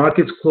 If the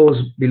markets close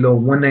below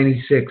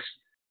 196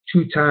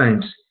 two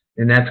times,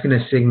 then that's going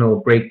to signal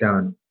a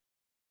breakdown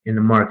in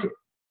the market.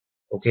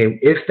 Okay,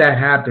 if that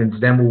happens,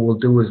 then what we'll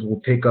do is we'll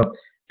pick up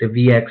the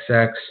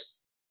VXX,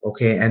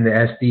 okay, and the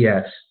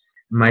SDS.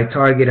 My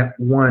target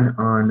one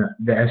on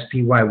the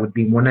SPY would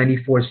be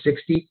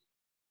 194.60,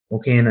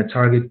 okay, and a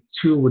target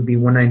two would be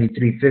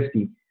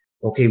 193.50,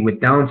 okay, with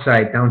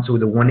downside down to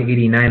the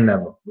 189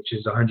 level, which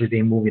is the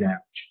 100-day moving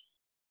average,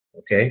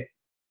 okay.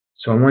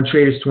 So I want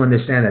traders to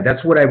understand that.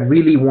 That's what I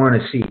really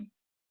want to see,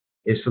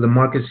 is for the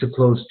markets to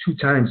close two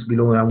times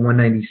below that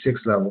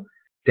 196 level.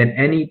 Then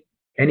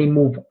any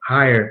move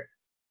higher,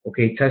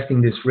 okay,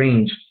 testing this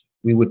range,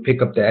 we would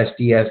pick up the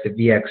SDS, the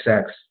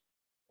VXX,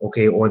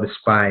 okay, or the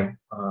SPY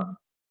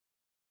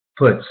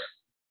puts.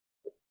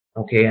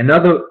 Okay,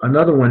 another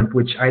one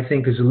which I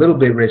think is a little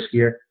bit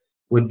riskier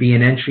would be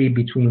an entry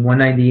between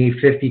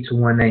 198.50 to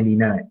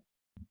 199.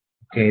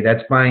 Okay,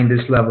 that's buying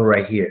this level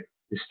right here,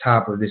 this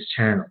top of this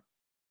channel.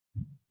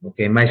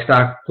 Okay, my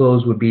stock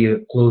close would be a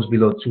close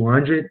below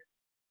 200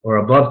 or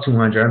above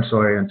 200, I'm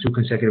sorry, on two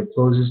consecutive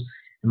closes,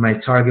 and my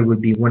target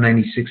would be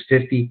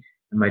 196.50,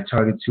 and my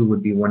target two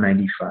would be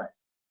 195.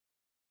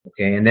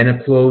 Okay, and then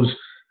a close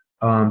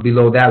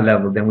below that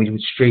level, then we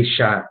would straight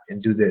shot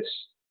and do this.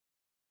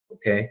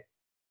 Okay,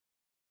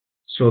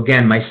 so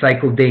again, my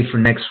cycle day for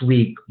next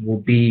week will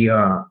be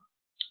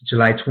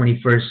July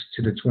 21st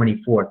to the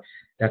 24th.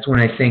 That's when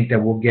I think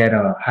that we'll get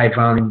a high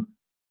volume,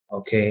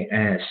 okay,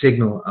 and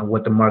signal on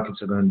what the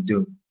markets are going to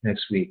do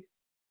next week.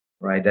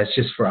 Right, that's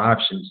just for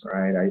options.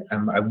 Right,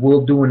 I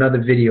will do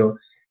another video,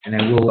 and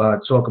I will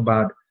talk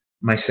about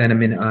my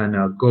sentiment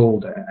on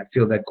gold. I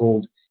feel that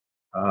gold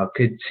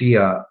could see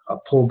a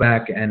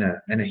pullback and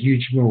a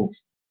huge move.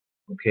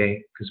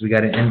 Okay, because we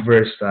got an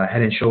inverse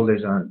head and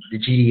shoulders on the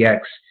GDX.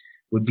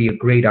 Would be a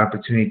great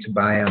opportunity to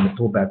buy on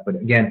the pullback. But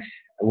again,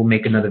 I will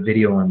make another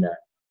video on that.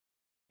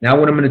 Now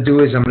what I'm going to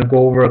do is I'm going to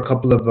go over a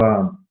couple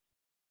of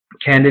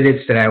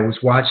candidates that I was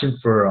watching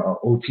for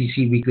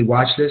OTC weekly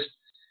watch list.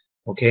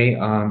 Okay,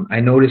 I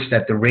noticed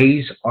that the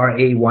RAYS,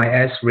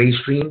 R-A-Y-S, RAYS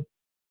stream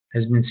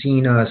has been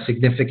seeing a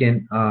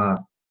significant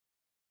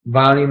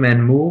volume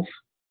and move.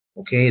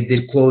 Okay, it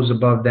did close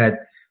above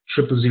that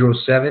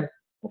 0007.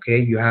 Okay,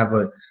 you have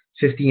a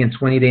 50 and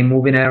 20-day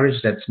moving average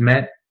that's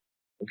met.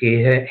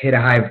 Okay, it hit a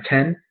high of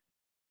 10.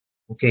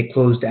 Okay,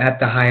 closed at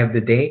the high of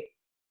the day.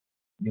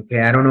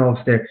 Okay, I don't know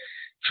if the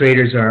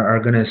traders are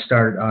going to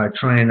start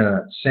trying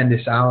to send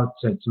this out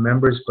to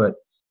members, but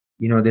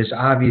you know, there's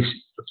obvious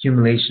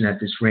accumulation at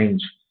this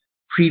range.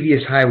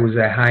 Previous high was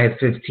a high of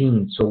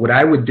 15. So what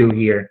I would do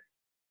here,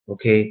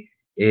 okay,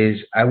 is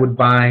I would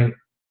buy,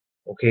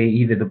 okay,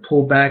 either the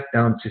pullback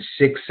down to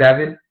 6,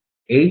 7,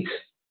 8,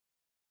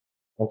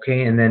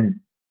 okay, and then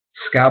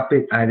scalp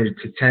it either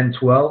to 10,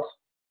 12,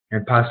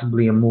 and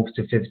possibly a move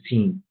to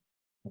 15.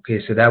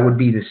 Okay, so that would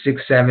be the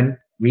 6, 7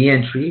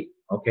 re-entry,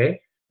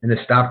 okay, and the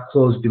stop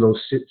close below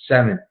 6,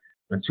 7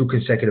 on two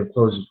consecutive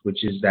closes,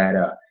 which is that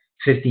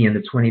 50 and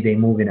the 20-day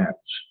moving average.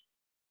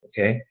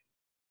 Okay,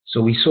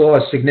 so we saw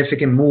a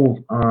significant move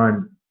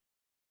on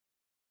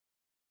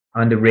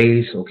the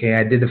RAYS. Okay,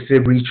 I did the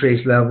fib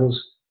retrace levels,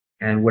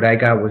 and what I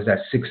got was that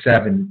 6,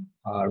 7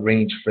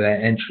 range for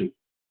that entry.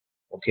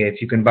 Okay,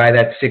 if you can buy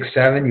that 6,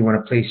 7, you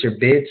want to place your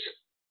bids.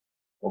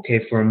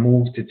 Okay, for a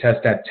move to test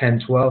that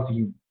 10, 12,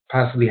 you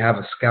possibly have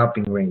a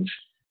scalping range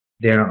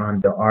there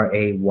on the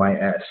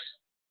RAYS.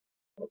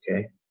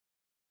 Okay,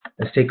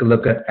 let's take a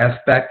look at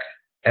FBEC.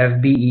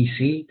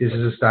 FBEC, this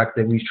is a stock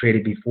that we've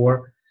traded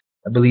before.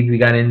 I believe we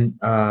got in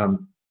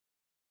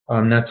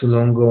not too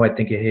long ago. I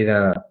think it hit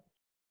a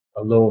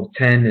low of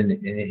 10 and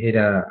it hit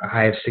a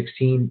high of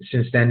 16.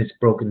 Since then, it's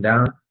broken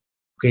down.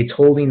 Okay, it's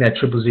holding that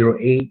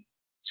 0008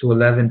 to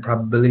 11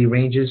 probability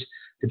ranges.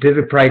 The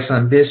pivot price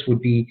on this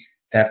would be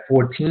that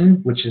 14,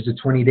 which is the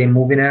 20-day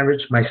moving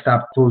average. My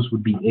stop close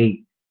would be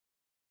 8.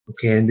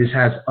 Okay, and this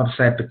has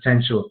upside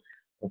potential,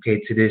 okay,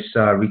 to this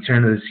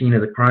return to the scene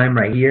of the crime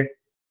right here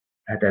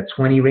at that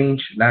 20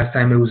 range. Last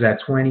time it was at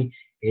 20,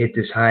 it hit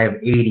this high of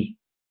 80.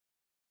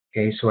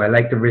 Okay, so I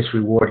like the risk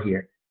reward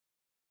here.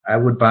 I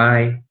would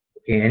buy,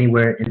 okay,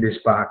 anywhere in this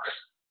box,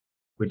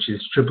 which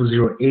is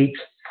 0008,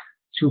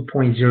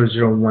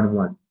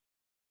 2.0011.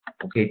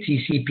 Okay,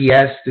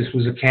 TCPS, this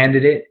was a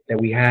candidate that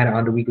we had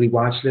on the weekly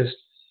watch list,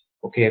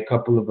 okay, a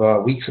couple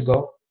of weeks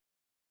ago.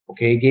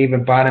 Okay, it gave a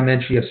bottom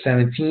entry of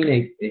 17,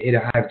 it hit a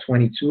high of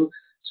 22.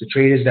 So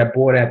traders that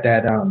bought at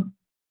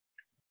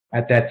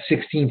that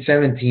 16,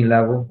 17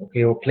 level,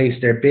 okay, will place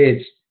their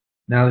bids.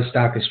 Now the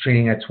stock is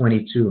trading at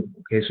 22.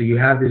 Okay, so you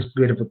have this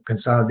bit of a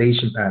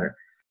consolidation pattern.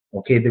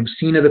 Okay, the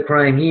scene of the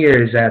crime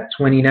here is at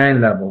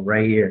 29 level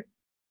right here.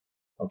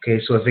 Okay,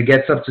 so if it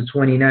gets up to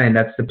 29,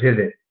 that's the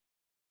pivot.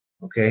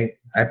 Okay,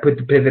 I put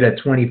the pivot at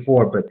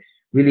 24, but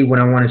really what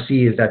I want to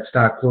see is that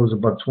stock close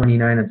above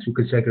 29 on 2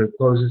 consecutive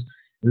closes.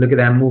 And look at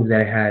that move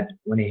that it had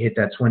when it hit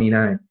that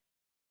 29.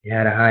 It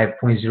had a high of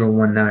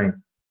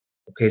 0.019.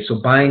 Okay,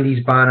 so buying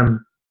these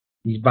bottom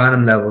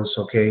levels,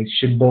 okay,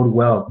 should bode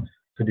well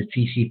for the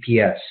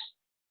TCPS.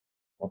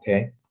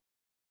 Okay,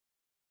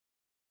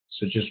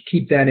 so just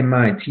keep that in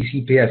mind,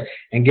 TCPS,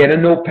 and get a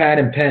notepad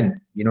and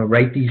pen. You know,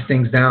 write these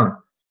things down,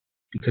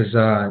 because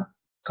a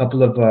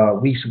couple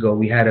of weeks ago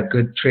we had a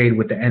good trade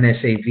with the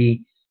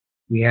NSAV.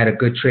 We had a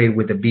good trade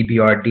with the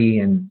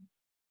BBRD, and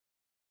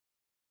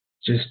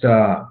just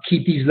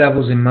keep these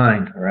levels in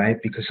mind, all right?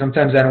 Because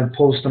sometimes I don't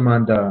post them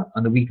on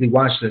the weekly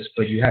watch list,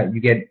 but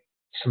you get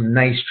some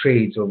nice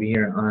trades over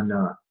here on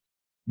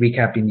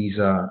recapping these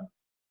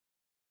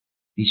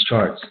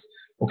charts.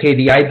 Okay,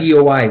 the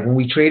IDOI. When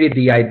we traded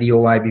the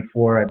IDOI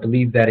before, I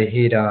believe that it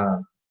hit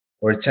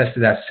or it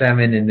tested at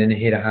 7, and then it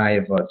hit a high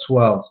of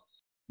 12,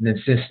 and then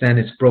since then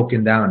it's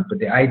broken down. But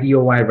the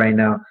IDOI right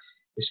now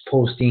is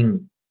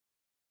posting.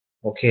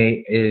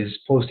 Okay, is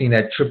posting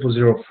that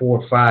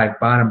 00045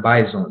 bottom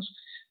buy zones.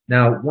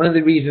 Now, one of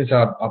the reasons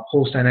I'll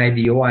post on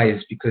IDOI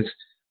is because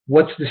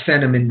what's the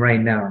sentiment right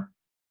now?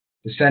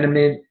 The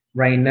sentiment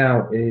right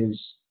now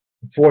is,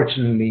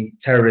 unfortunately,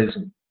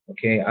 terrorism.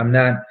 Okay, I'm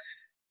not,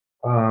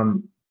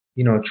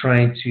 you know,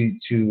 trying to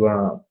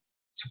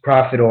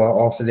profit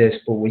off of this,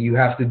 but what you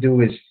have to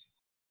do is,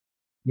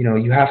 you know,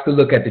 you have to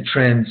look at the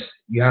trends.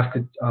 You have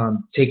to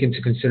take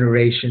into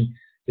consideration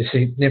the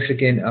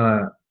significant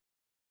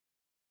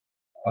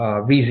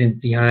reason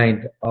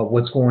behind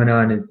what's going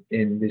on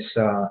in this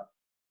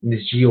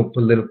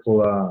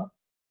geopolitical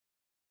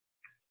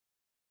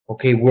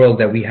okay world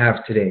that we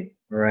have today.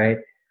 All right,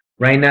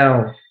 right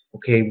now,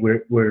 okay,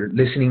 we're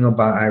listening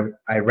about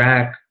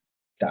Iraq,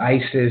 the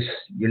ISIS.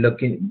 You're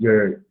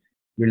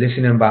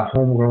listening about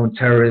homegrown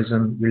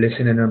terrorism. You're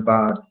listening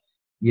about,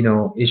 you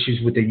know,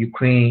 issues with the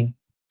Ukraine.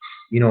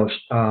 You know,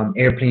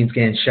 airplanes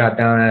getting shot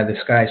down out of the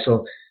sky.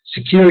 So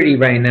security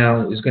right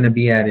now is going to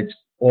be at its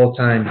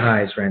all-time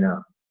highs right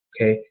now.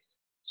 Okay,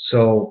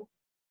 so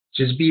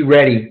just be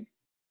ready.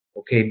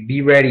 Okay,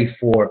 be ready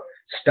for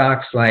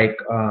stocks like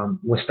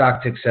what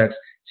stock tick says,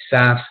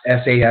 SAFS,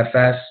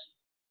 SAFS.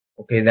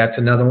 Okay, that's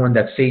another one.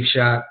 That's Safe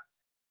Shot.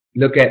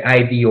 Look at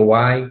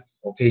IDOI.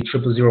 Okay,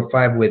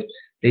 0005 with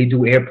they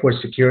do airport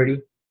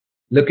security.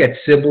 Look at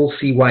Sybil,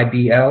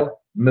 CYBL,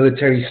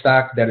 military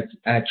stock that is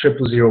at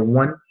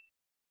 0001.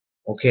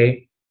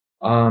 Okay,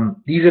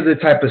 these are the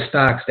type of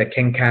stocks that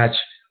can catch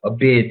a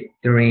bid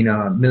during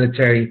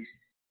military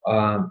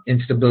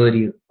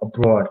instability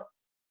abroad.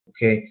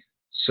 Okay,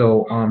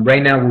 so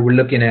right now what we're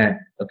looking at,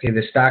 okay,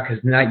 the stock has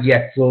not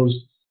yet closed,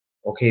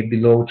 okay,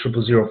 below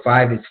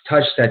 0005. It's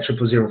touched that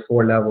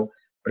 0004 level,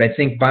 but I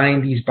think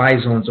buying these buy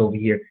zones over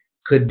here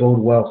could bode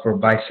well for a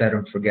buy, set,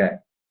 and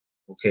forget.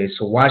 Okay,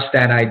 so watch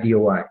that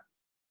IDOI.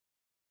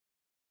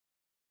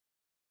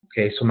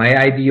 Okay, so my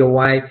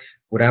IDOI,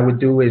 what I would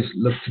do is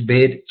look to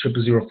bid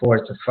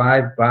 0004 to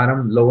 5,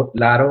 bottom, low,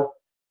 lotto,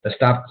 the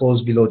stop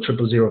close below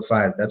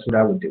 0005. That's what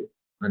I would do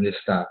on this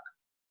stock.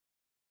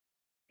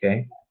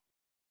 Okay.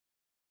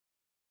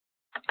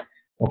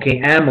 Okay,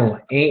 AMEL,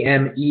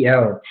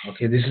 AMEL.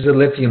 Okay, this is a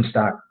lithium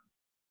stock.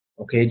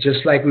 Okay,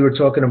 just like we were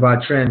talking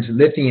about trends,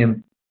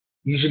 lithium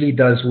usually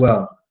does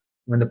well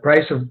when the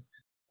price of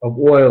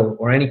oil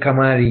or any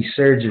commodity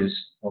surges.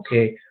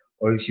 Okay,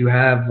 or if you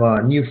have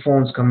new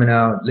phones coming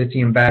out,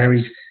 lithium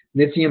batteries,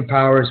 lithium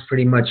powers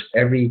pretty much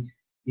every,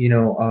 you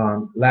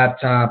know,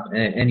 laptop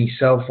and any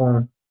cell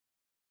phone.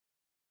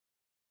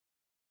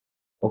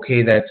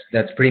 Okay,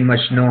 that's pretty much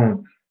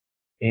known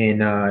in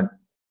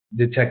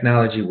the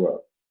technology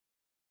world.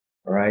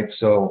 All right,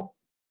 so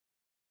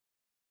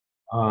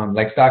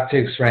like stock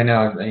ticks right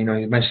now, you know,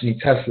 you're mentioning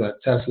Tesla.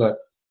 Tesla,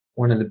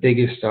 one of the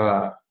biggest,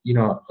 you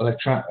know,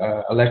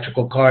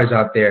 electrical cars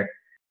out there.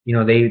 You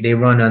know, they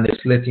run on this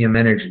lithium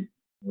energy,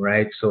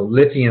 right? So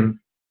lithium,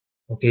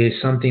 okay,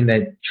 is something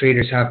that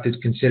traders have to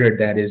consider.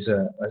 That is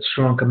a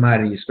strong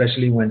commodity,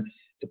 especially when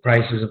the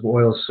prices of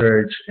oil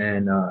surge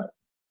and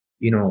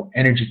you know,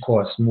 energy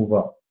costs move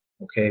up.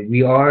 Okay,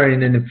 we are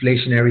in an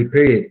inflationary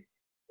period.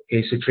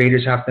 Okay, so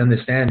traders have to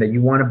understand that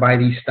you want to buy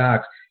these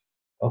stocks,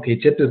 okay,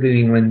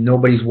 typically when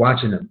nobody's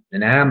watching them.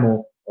 And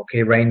AMEL,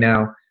 okay, right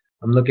now,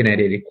 I'm looking at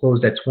it. It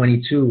closed at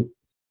 22,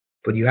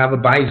 but you have a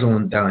buy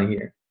zone down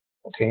here.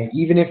 Okay,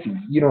 even if,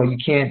 you know, you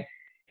can't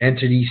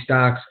enter these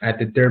stocks at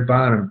the dirt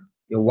bottom,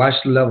 you'll watch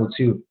the level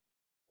too.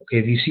 Okay,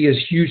 if you see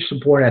a huge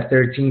support at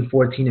 13,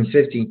 14, and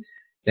 15,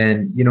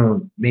 then, you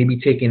know, maybe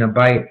taking a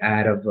bite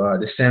out of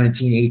the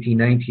 17, 18,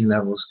 19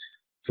 levels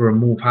for a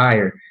move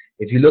higher.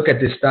 If you look at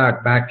this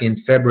stock back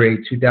in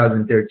February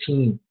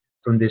 2013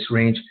 from this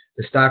range,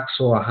 the stock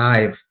saw a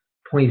high of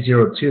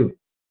 0.02.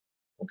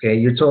 Okay,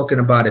 you're talking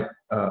about a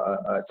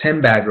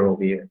 10-bagger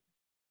over here.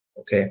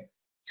 Okay,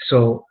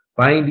 so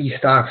buying these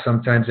stocks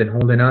sometimes and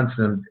holding on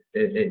to them,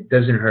 it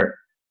doesn't hurt.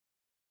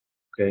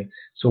 Okay,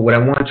 so what I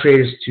want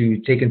traders to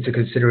take into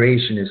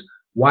consideration is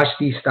watch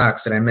these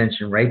stocks that I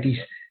mentioned. Write these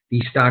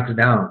stocks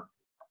down.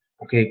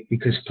 Okay,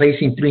 because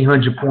placing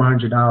 $300,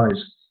 $400,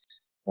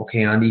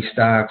 okay, on these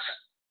stocks,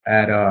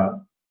 at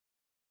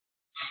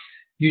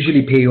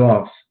usually pay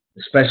off,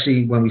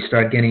 especially when we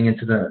start getting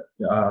into the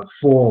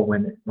fall,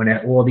 when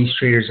all these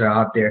traders are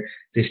out there,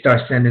 they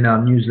start sending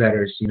out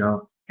newsletters, you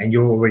know, and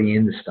you're already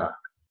in the stock.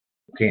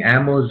 Okay,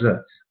 ammo is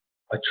a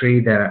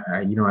trade that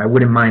you know, I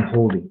wouldn't mind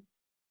holding,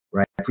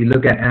 right? If we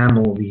look at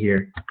ammo over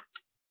here,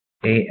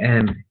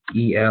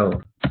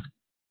 AMEL.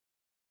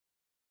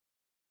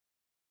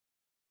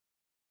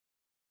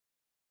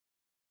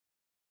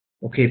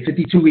 Okay,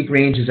 52-week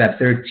range is at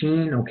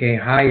 13. Okay,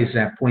 high is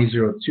at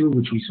 0.02,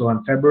 which we saw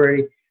in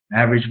February.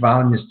 Average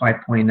volume is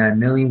 5.9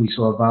 million. We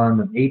saw a volume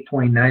of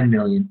 8.9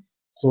 million,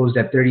 closed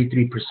at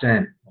 33%.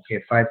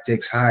 Okay, 5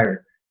 ticks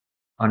higher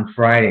on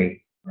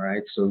Friday. All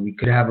right, so we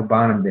could have a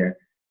bottom there.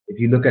 If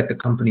you look at the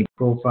company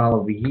profile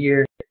over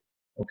here,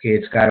 okay,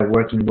 it's got a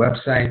working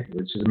website,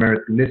 which is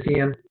American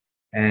Lithium,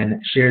 and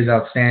shares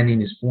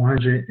outstanding is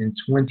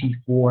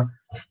 424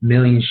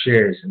 million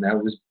shares, and that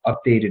was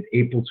updated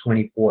April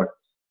 24th.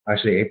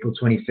 Actually, April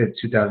 25th,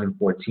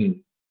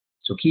 2014.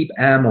 So keep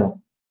ammo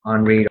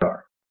on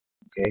radar.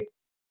 Okay.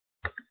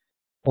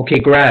 Okay,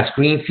 grass,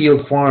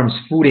 Greenfield Farms,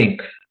 Food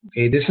Inc.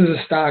 Okay, this is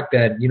a stock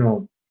that, you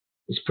know,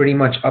 is pretty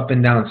much up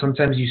and down.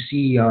 Sometimes you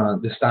see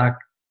the stock,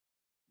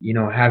 you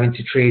know, having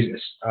to trade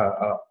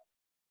a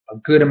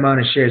good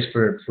amount of shares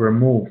for a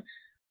move,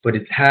 but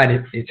it's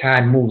had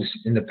moves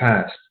in the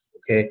past.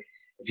 Okay,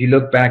 if you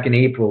look back in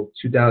April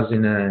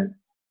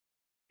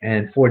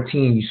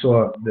 2014, you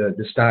saw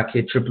the stock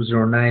hit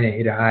 0009 and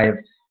hit a high of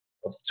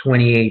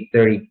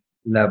 2830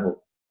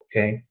 level.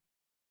 Okay,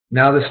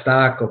 now the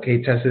stock,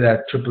 okay, tested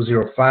at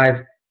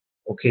 0005.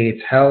 Okay,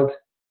 it's held.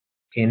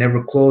 Okay,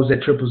 never closed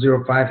at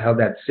 0005,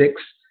 held at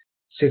 6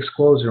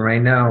 closing.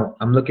 Right now,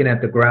 I'm looking at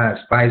the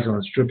graphs, buy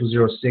zones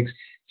 0006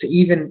 to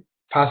even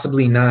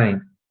possibly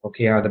 9.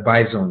 Okay, are the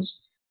buy zones.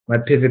 My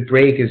pivot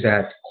break is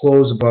at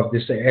close above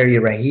this area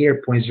right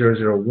here,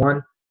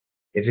 0.001.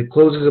 If it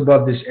closes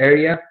above this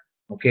area,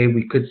 okay,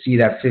 we could see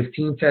that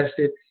 15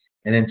 tested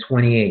and then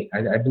 28.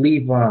 I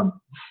believe one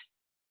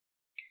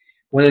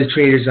of the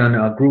traders on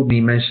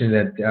GroupMe mentioned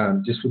that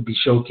this would be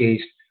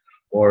showcased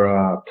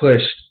or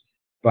pushed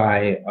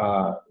by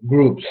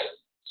groups.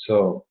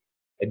 So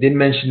I did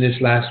mention this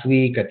last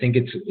week. I think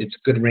it's a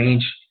good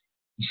range.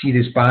 You see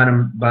this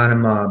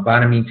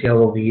bottoming tail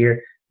over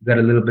here. We've got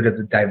a little bit of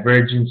the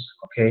divergence.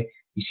 Okay,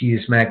 you see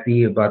this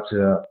MACD about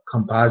to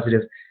come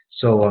positive.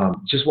 So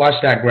just watch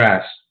that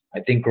grass. I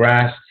think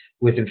grass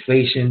with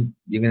inflation,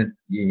 you're gonna,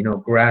 you know,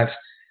 grass,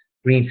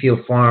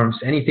 Greenfield Farms,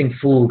 anything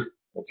food.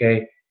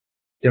 Okay,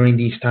 during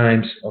these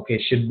times, okay,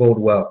 should bode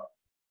well.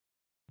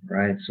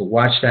 Right. So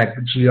watch that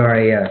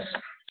GRAS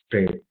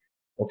trade.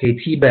 Okay,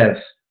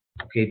 TBEV.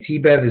 Okay,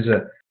 TBEV is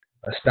a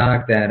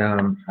stock that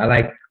I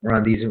like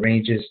around these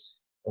ranges.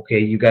 Okay,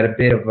 you got a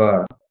bit of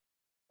a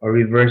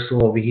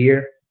reversal over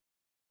here.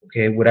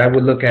 Okay, what I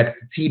would look at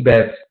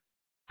TBEV.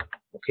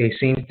 Okay,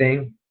 same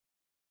thing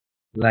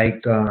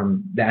like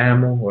the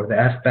ammo or the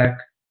FBEC.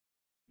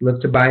 Look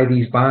to buy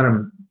these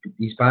bottom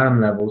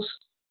levels.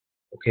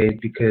 Okay,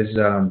 because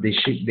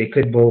they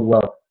could bode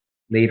well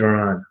later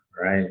on.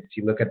 Right. If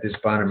you look at this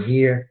bottom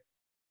here,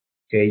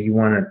 okay, you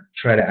want to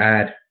try to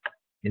add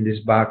in this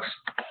box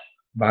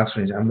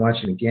range. I'm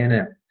watching again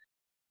at,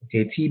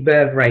 okay,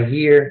 TBEV right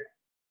here.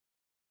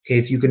 Okay,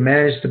 if you can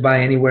manage to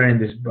buy anywhere in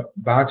this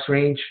box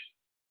range,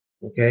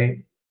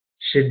 okay,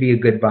 should be a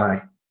good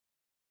buy.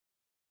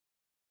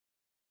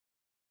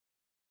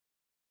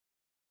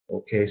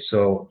 Okay,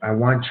 so I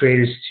want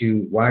traders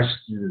to watch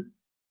the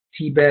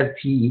TBEV,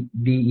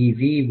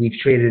 TBEV. We've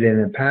traded in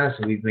the past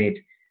and we've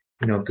made,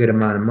 you know, a good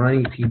amount of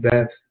money.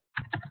 TBEV.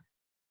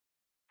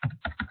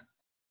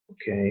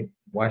 Okay,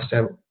 watch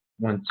that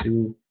 1,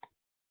 2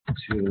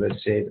 to,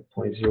 let's say, the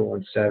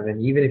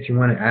 0.017. Even if you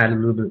want to add a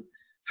little bit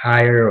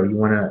higher, or you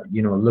want to,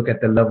 you know, look at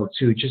the level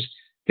 2, just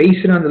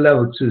base it on the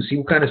level 2. See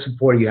what kind of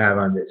support you have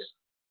on this.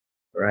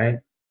 All right,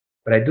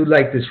 but I do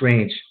like this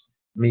range.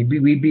 Maybe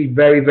we'd be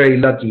very, very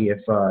lucky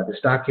if the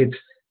stock hits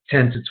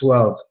 10 to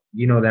 12.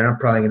 You know that I'm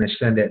probably going to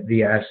send it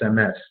via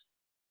SMS.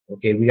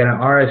 Okay, we got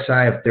an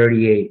RSI of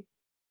 38,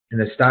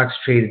 and the stock's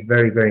traded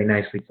very, very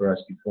nicely for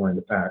us before in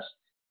the past.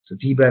 So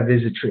TBEV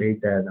is a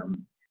trade that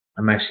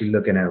I'm actually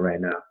looking at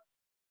right now.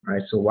 All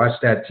right, so watch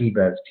that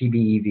TBEV,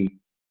 TBEV.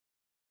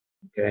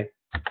 Okay,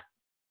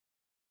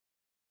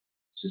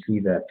 just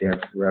leave that there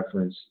for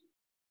reference.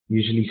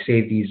 Usually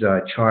save these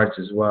charts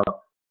as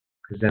well,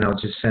 because then I'll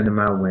just send them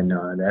out when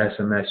the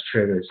SMS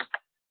triggers.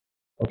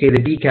 Okay,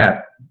 the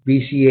BCAP,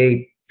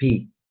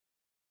 BCAP.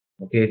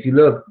 Okay, if you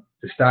look,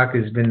 the stock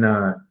has been,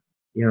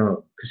 you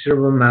know,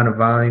 considerable amount of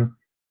volume.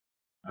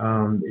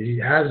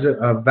 It has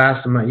a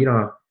vast amount, you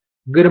know,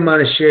 good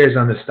amount of shares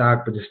on the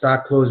stock, but the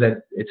stock closed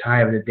at its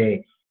high of the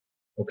day.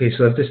 Okay,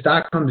 so if the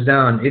stock comes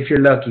down, if you're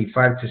lucky,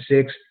 5 to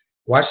 6,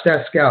 watch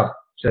that scalp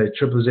to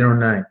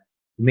 0009.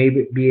 You may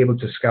be able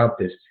to scalp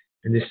this,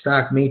 and the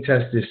stock may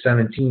test this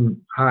 17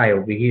 high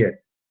over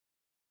here.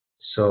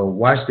 So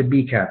watch the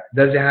BCAP.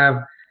 Does it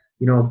have,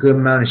 you know, a good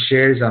amount of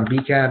shares on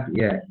BCAP?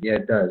 Yeah,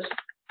 it does.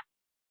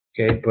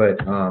 Okay, but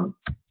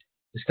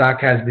the stock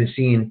has been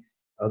seeing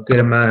a good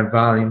amount of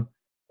volume.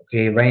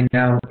 Okay, right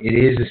now it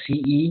is a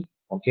CE.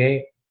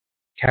 Okay,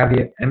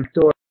 caveat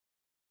emptor.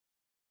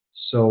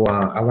 So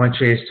I want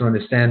traders to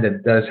understand that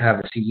it does have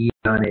a CE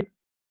on it.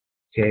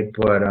 Okay,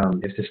 but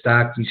if the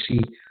stock you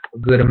see a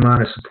good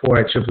amount of support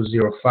at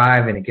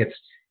 0005 and it gets,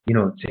 you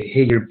know, to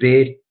hit your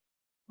bid,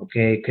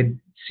 okay, it could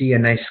see a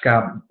nice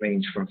scalp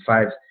range from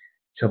 5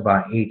 to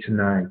about 8 to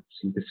 9.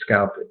 So you could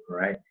scalp it, all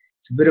right?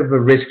 It's a bit of a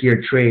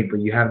riskier trade, but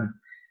you have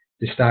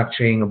the stock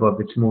trading above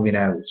its moving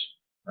average,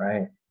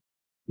 right?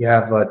 You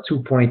have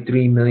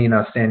 2.3 million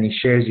outstanding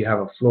shares. You have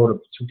a float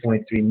of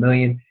 2.3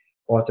 million,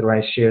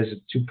 authorized shares of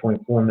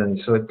 2.4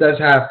 million. So it does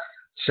have a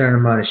certain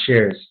amount of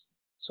shares.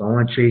 So I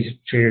want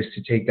traders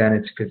to take that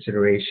into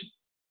consideration.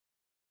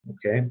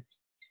 Okay,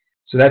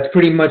 so that's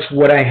pretty much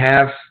what I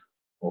have.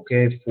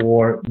 Okay,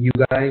 for you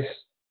guys.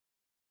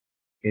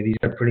 Okay, these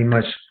are pretty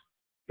much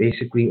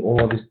basically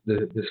all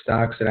the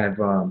stocks that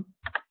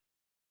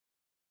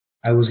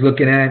I was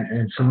looking at,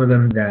 and some of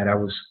them that I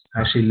was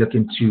actually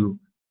looking to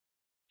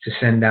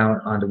send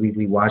out on the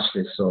weekly watch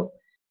list. So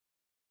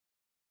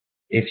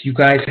if you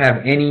guys have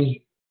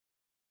any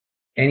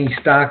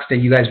stocks that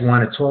you guys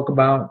want to talk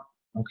about,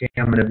 okay,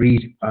 I'm going to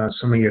read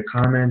some of your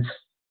comments.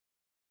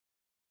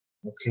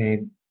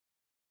 Okay,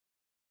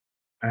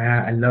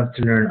 I love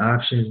to learn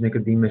options.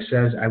 Nicodemus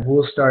says, I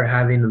will start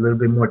having a little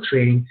bit more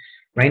trading.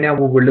 Right now,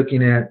 what we're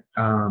looking at,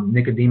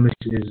 Nicodemus,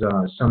 is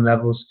some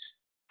levels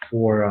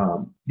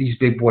for these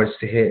big boards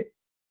to hit.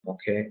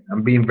 Okay,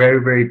 I'm being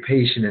very, very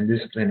patient and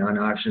disciplined on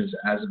options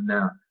as of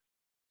now.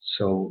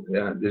 So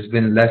there's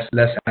been less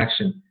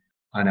action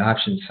on the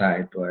option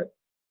side, but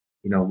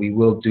you know, we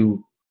will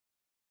do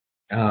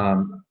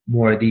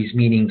more of these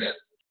meetings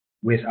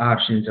with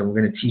options, and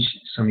we're going to teach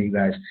some of you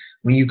guys.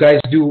 When you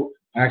guys do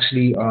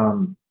actually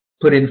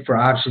put in for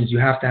options, you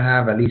have to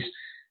have at least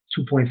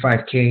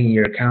 2.5K in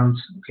your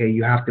accounts. Okay,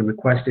 you have to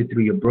request it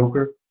through your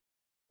broker.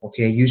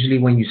 Okay, usually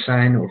when you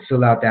sign or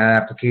fill out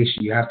that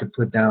application, you have to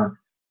put down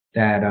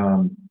that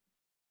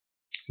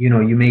you know,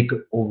 you make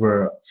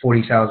over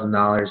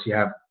 $40,000, you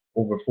have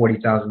over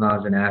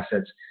 $40,000 in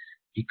assets,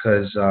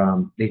 because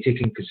they take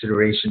in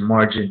consideration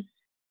margin,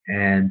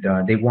 and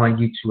they want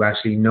you to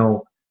actually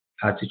know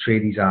how to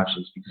trade these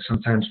options. Because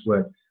sometimes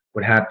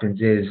what happens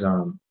is,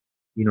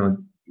 you know,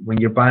 when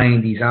you're buying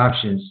these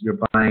options, you're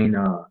buying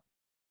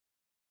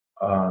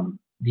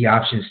the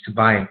options to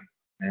buy,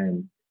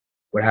 and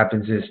what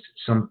happens is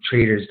some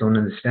traders don't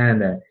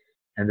understand that,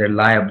 and they're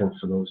liable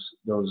for those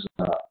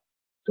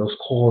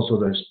calls or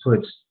those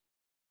puts.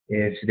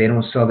 If they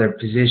don't sell their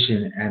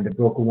position and the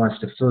broker wants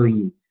to fill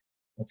you,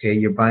 okay,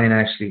 you're buying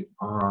actually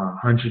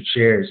 100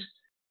 shares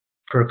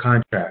per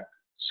contract.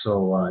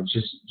 So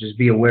just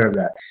be aware of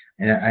that.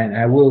 And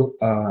I will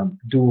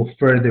do a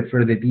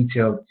further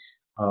detailed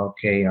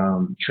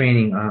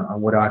training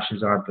on what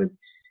options are. But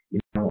you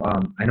know,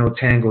 I know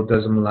Tango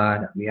does them a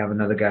lot. We have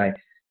another guy.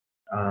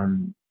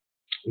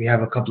 We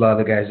have a couple of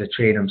other guys that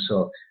trade them.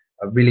 So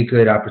a really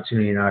good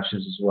opportunity in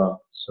options as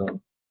well.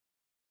 So.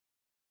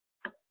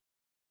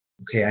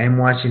 Okay, I am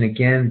watching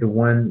again the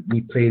one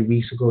we played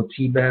weeks ago,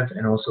 TBEV,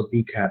 and also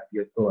BCAP.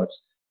 Your thoughts?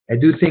 I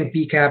do think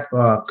BCAP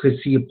could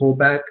see a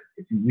pullback.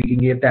 If we can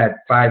get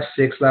that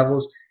 5-6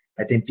 levels,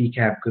 I think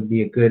BCAP could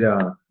be a good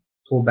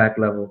pullback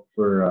level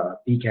for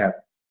BCAP.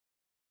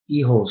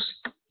 EHOS,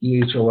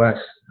 EHOS,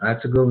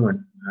 that's a good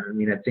one. I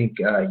mean, I think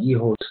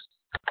EHOS,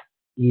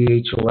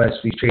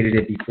 we traded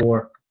it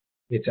before.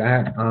 It's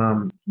at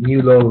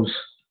new lows.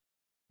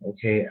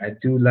 Okay, I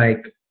do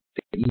like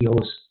the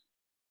EHOS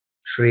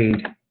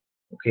trade.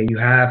 Okay, you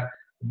have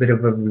a bit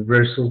of a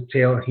reversal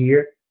tail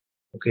here.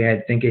 Okay,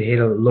 I think it hit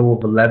a low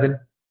of 11,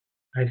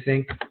 I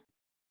think.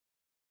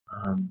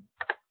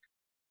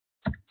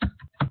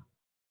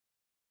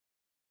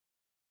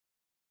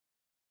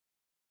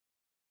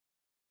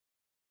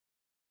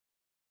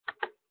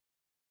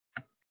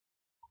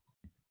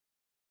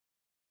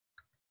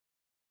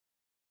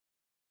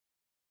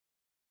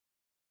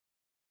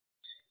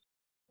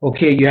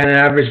 Okay, you had an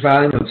average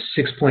volume of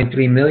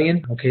 6.3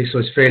 million. Okay, so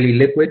it's fairly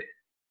liquid.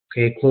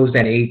 Okay, it closed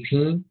at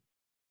 18.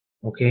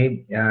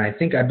 Okay, I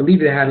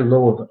believe it had a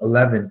low of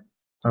 11, if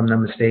I'm not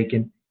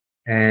mistaken,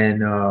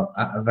 and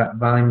a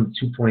volume of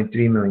 2.3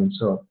 million.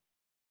 So,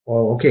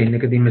 oh, okay,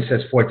 Nicodemus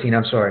says 14.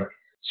 I'm sorry.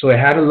 So it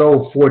had a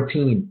low of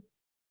 14.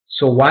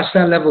 So watch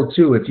that level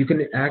too. If you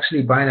can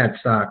actually buy that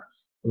stock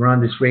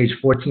around this range,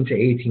 14 to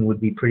 18 would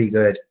be pretty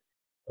good.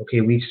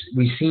 Okay, we've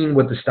seen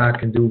what the stock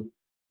can do,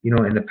 you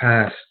know, in the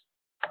past.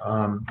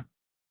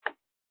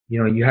 You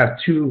know, you have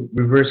two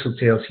reversal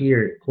tails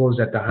here. It closed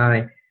at the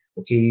high.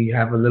 Okay, you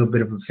have a little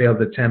bit of a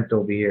failed attempt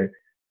over here,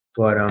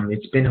 but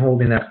it's been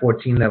holding that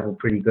 14 level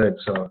pretty good.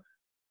 So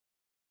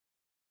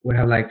would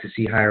have liked to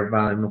see higher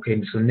volume.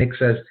 Okay, so Nick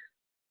says,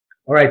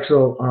 all right,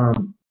 so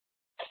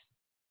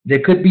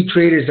there could be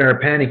traders that are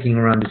panicking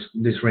around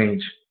this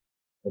range.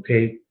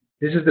 Okay,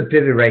 this is the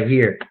pivot right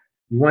here.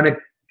 You want to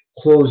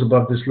close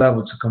above this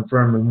level to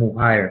confirm and move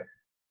higher.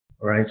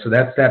 All right, so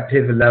that's that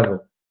pivot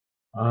level.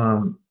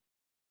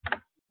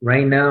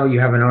 Right now you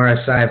have an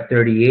RSI of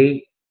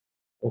 38.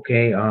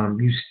 Okay,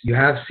 you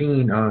have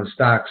seen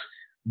stocks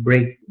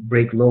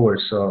break lower.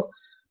 So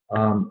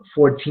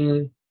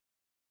 14,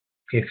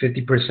 okay,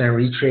 50%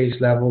 retrace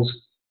levels.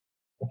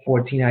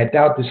 14, I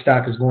doubt the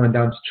stock is going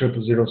down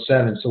to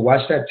 0007. So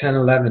watch that 10,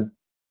 11,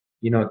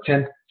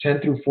 10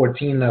 through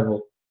 14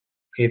 level.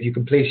 Okay, if you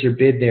can place your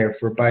bid there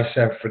for buy,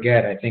 sell,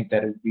 forget, I think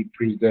that would be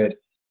pretty good.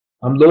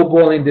 I'm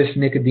lowballing this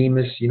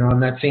Nicodemus. I'm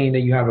not saying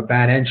that you have a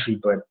bad entry,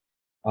 but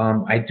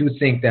I do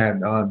think that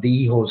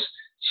the EHOS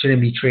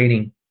shouldn't be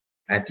trading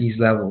at these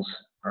levels.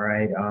 All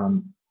right.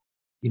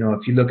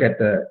 If you look at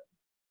the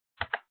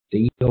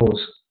EHOS,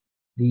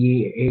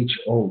 the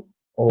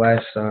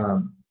EHOS,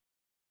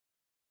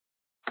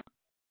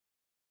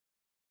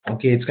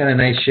 okay, it's got a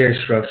nice share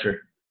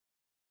structure.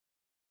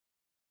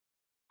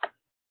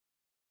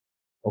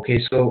 Okay,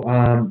 so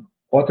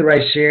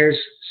authorized shares,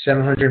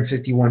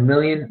 751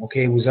 million.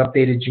 Okay, it was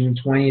updated June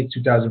 20th,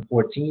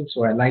 2014,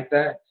 so I like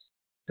that.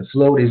 The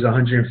float is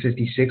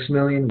 156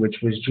 million,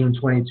 which was June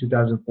 20,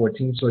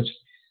 2014, so it's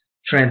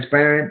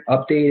transparent,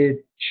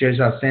 updated, shares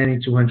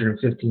outstanding,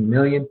 215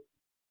 million.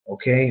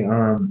 Okay,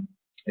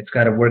 it's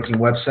got a working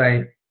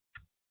website.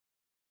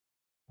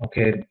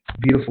 Okay,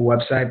 beautiful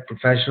website,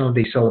 professional,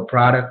 they sell a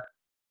product.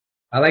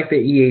 I like the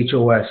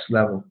EHOS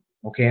level.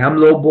 Okay, I'm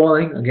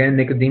lowballing. Again,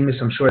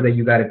 Nicodemus, I'm sure that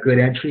you got a good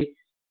entry.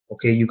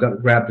 Okay, you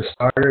got grab the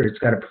starter. It's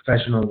got a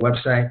professional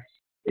website.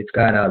 It's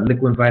got a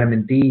liquid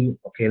vitamin D.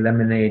 Okay,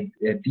 lemonade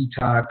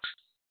detox.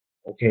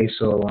 Okay,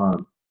 so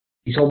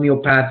these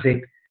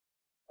homeopathic,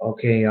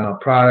 okay,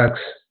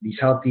 products, these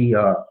healthy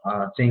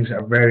things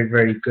are very,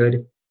 very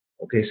good.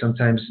 Okay,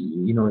 sometimes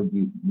you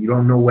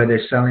don't know where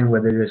they're selling,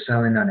 whether they're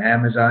selling on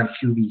Amazon,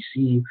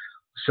 QVC,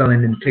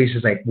 selling in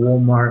places like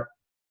Walmart.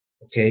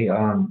 Okay,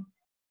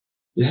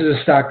 this is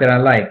a stock that I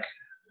like.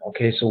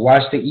 Okay, so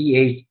watch the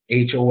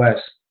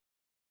EHOS.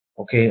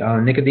 Okay,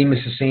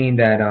 Nicodemus is saying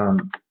that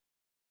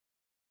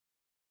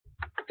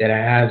that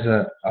it has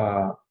a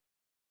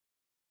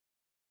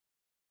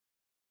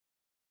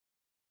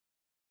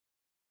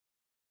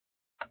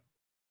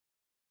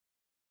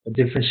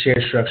different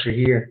share structure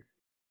here.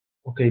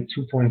 Okay,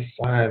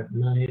 2.5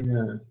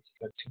 million,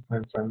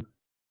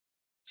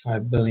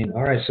 2.5 billion.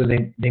 All right, so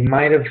they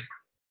might have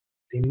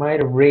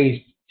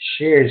raised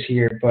shares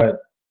here,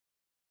 but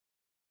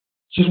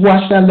just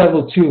watch that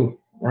level 2.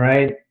 All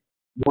right,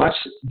 watch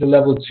the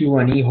level 2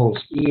 on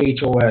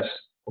EHOS.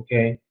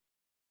 Okay,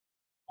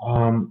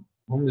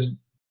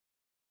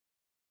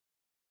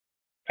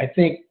 I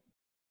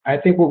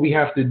think what we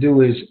have to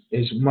do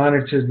is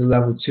monitor the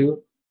level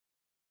 2.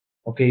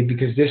 Okay,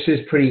 because this is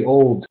pretty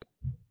old.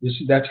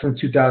 That's from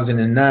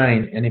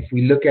 2009, and if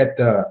we look at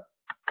the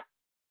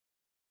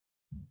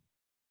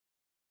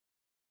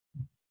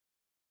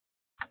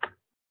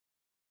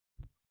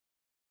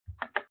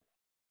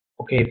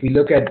if we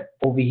look at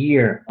over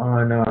here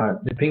on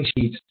the pink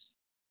sheets,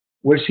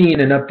 we're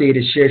seeing an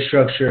updated share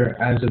structure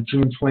as of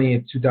June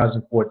 20th,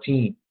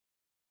 2014.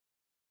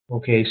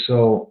 Okay,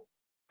 so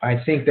I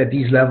think that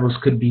these levels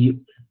could be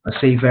a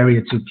safe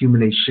area to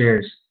accumulate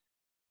shares.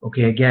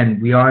 Okay, again,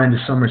 we are in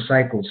the summer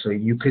cycle, so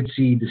you could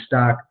see the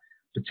stock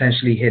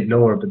potentially hit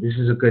lower, but this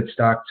is a good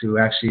stock to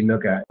actually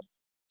look at.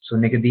 So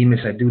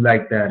Nicodemus, I do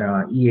like that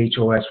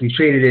EHOS. We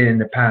traded it in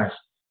the past,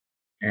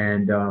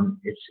 and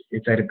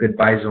it's at a good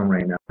buy zone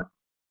right now.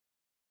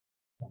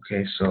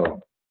 Okay,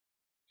 so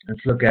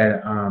let's look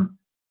at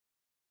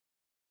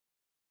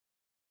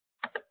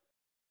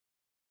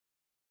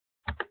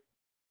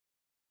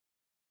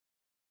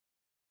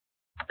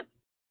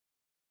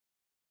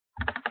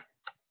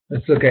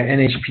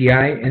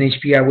NHPI.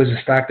 NHPI was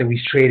a stock that we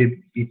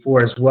traded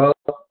before as well.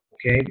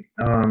 Okay,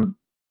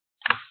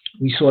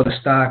 we saw the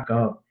stock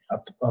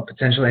a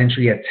potential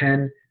entry at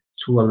 10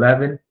 to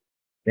 11.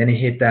 Then it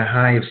hit that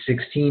high of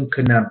 16,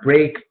 could not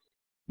break.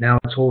 Now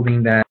it's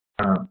holding that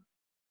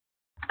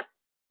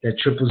that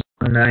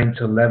 009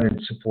 to 11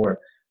 support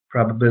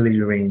probability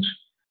range.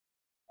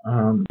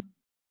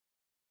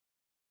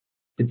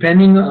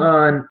 Depending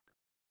on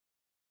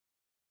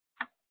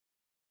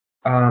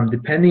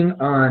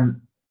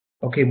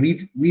okay,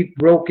 we've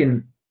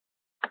broken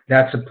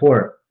that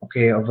support,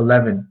 okay, of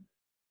 11,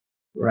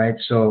 right?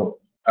 So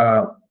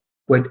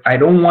what I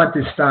don't want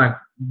this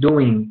stock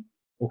doing,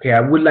 okay,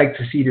 I would like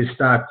to see this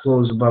stock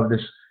close above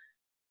this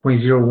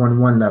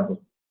 0.011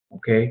 level,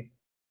 okay?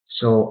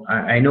 So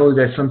I know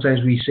that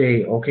sometimes we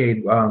say, okay,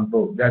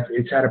 but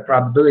it's at a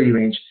probability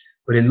range,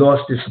 but it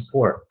lost its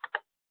support,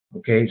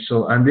 okay?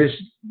 So on this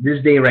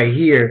day right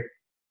here,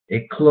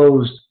 it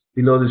closed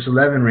below this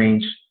 11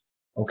 range,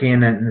 okay,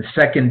 and then the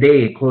second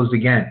day it closed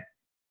again.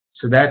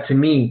 So that to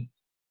me,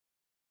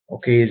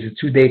 okay, is a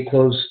 2-day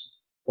close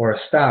or a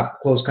stop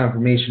close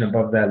confirmation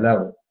above that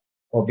level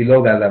or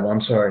below that level.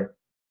 I'm sorry.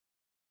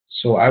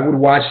 So I would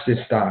watch this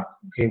stock.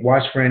 Okay,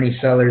 watch for any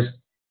sellers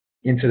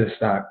into the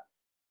stock.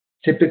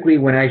 Typically,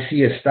 when I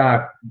see a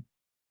stock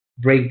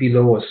break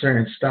below a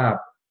certain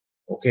stop,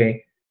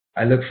 okay,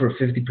 I look for a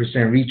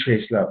 50%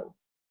 retrace level.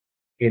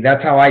 Okay,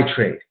 that's how I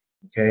trade.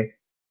 Okay,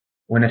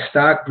 when a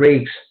stock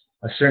breaks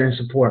a certain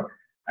support,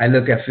 I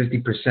look at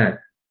 50%.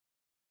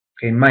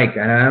 Okay, Mike,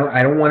 and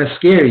I don't want to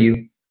scare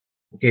you,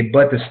 Okay,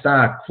 but the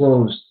stock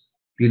closed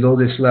below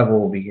this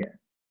level over here.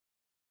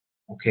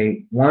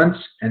 Okay, once,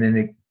 and then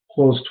it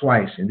closed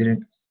twice and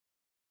didn't.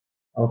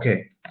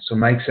 Okay, so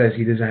Mike says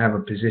he doesn't have a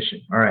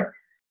position. All right,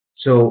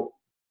 so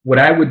what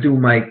I would do,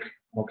 Mike,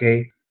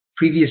 okay,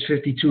 previous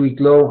 52-week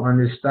low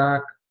on this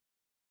stock,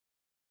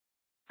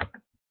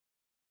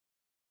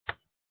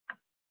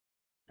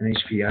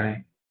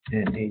 NHPI,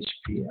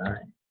 NHPI.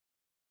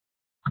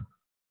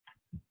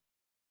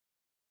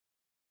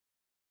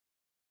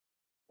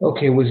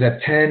 Okay, it was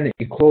at 10,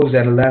 it closed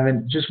at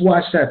 11. Just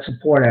watch that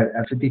support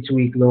at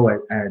 52-week low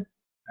at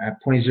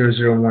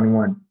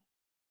 0.0011,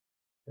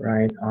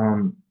 right?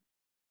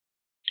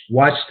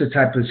 Watch the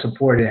type of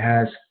support it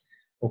has.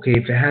 Okay,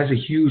 if it has a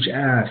huge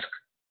ask,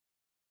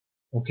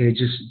 okay,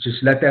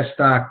 just let that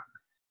stock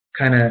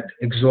kind of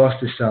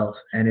exhaust itself.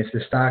 And if the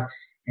stock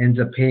ends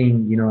up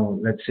hitting, you know,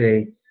 let's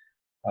say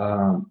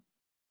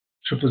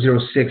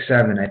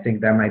 0.0067, I think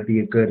that might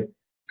be a good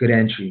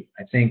entry.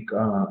 I think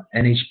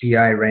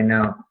NHPI right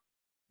now,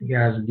 it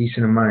has a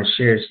decent amount of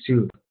shares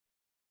too.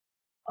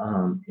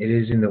 It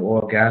is in the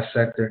oil gas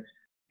sector.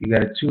 You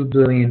got a 2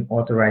 billion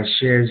authorized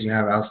shares. You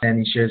have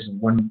outstanding shares of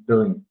 1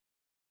 billion.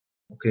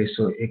 Okay,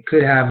 so it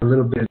could have a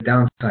little bit of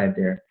downside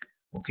there.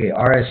 Okay,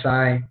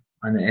 RSI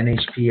on the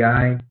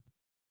NHPI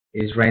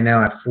is right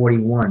now at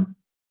 41.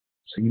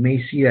 So you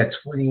may see that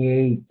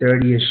 28,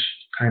 30-ish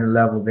kind of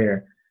level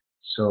there.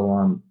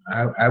 So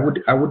I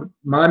would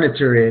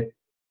monitor it,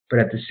 but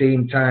at the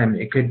same time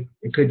it could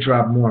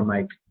drop more,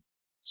 Mike.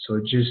 So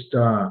just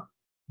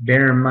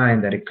bear in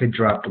mind that it could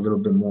drop a little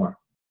bit more.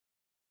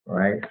 All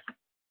right.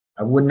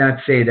 I would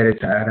not say that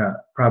it's at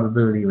a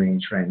probability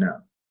range right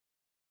now.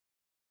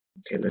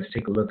 Okay, let's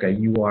take a look at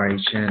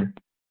URHN.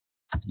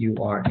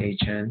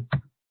 URHN.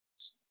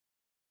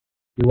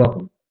 You're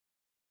welcome.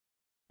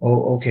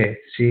 Oh, okay.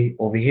 See,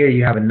 over here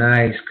you have a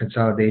nice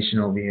consolidation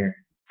over here.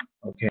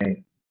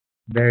 Okay.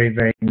 Very,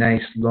 very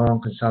nice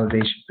long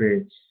consolidation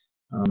period.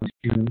 If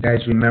you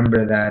guys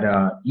remember that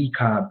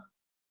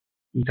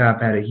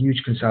ECOP had a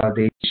huge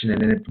consolidation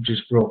and then it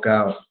just broke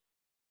out.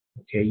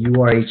 Okay,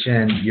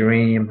 URHN,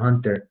 Uranium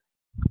Hunter,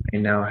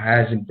 and now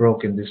hasn't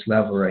broken this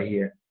level right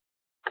here.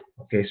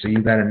 Okay, so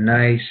you got a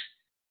nice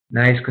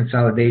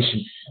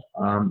consolidation.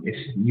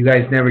 If you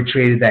guys never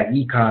traded that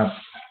ECOB,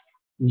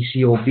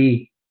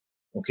 ECOB,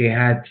 okay, it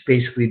had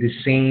basically the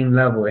same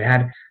level. It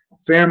had a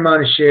fair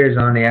amount of shares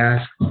on the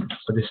ask,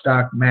 but the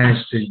stock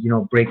managed to, you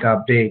know, break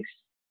out big.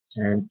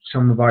 And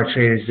some of our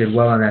traders did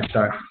well on that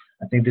stock.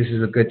 I think this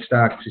is a good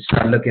stock to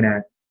start looking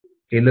at.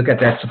 Okay, look at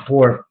that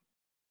support.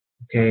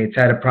 Okay, it's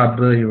at a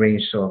probability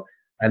range, so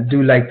I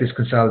do like this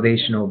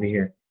consolidation over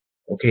here.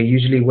 Okay,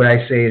 usually what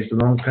I say is the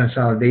long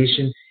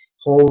consolidation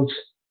holds,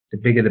 the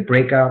bigger the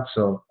breakout.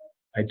 So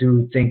I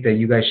do think that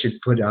you guys should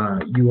put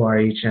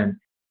URHN,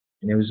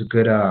 and it was a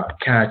good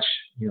catch,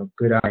 you know,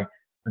 good eye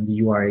on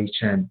the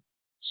URHN.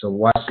 So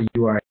watch the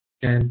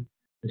URHN.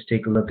 Let's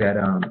take a look at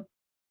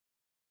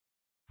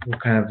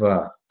what kind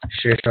of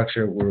share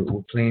structure we're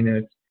playing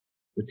it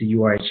with the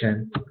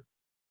URHN.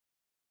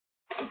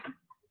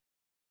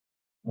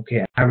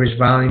 Okay, average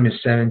volume is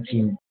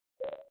 17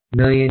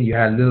 million. You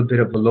had a little bit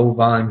of a low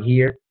volume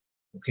here.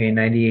 Okay,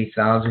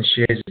 98,000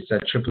 shares. It's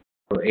at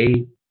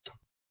 0.008.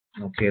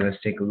 Okay, let's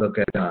take a look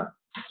at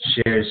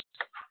shares.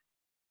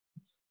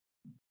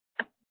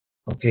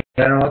 Okay,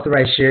 got an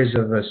authorized shares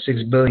of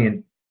 6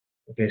 billion.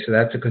 Okay, so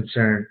that's a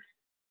concern.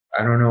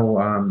 I don't know.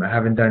 I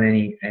haven't done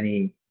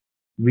any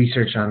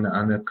research on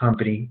the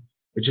company,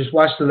 but just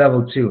watch the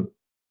level too.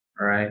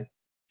 All right,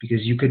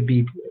 because you could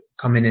be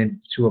coming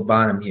into a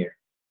bottom here.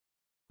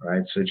 All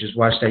right, so just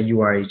watch that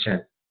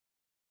URHN.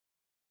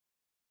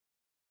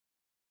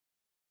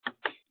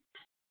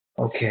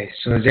 Okay,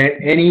 so is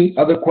there any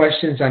other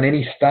questions on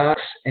any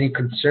stocks, any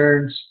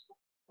concerns,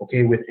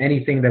 okay, with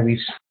anything that we've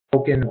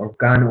spoken or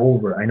gone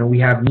over? I know we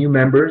have new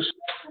members.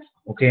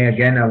 Okay,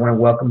 again, I want to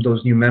welcome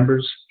those new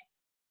members.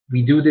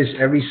 We do this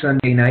every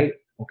Sunday night,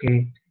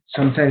 okay?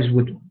 Sometimes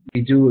what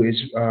we do is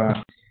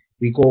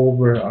we go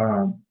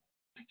over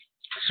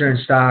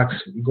certain stocks,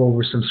 we go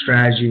over some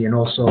strategy, and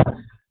also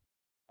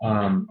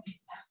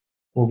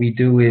what we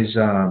do is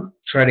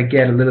try to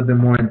get a little bit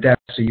more in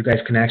depth so you guys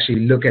can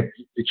actually look at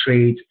the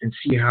trades and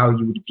see how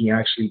you would be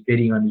actually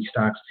bidding on these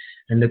stocks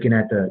and looking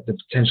at the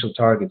potential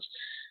targets.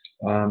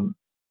 The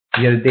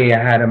other day I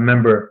had a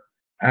member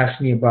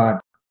ask me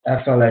about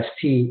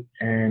FLST,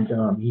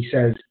 and he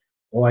says,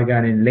 oh, I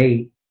got in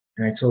late,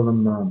 and I told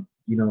him,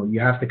 you know, you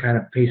have to kind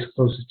of pay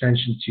close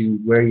attention to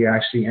where you're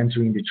actually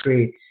entering the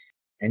trade.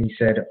 And he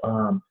said,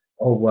 oh,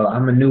 well,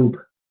 I'm a noob.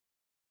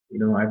 You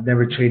know, I've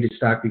never traded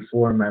stock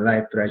before in my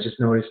life, but I just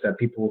noticed that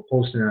people were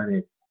posting on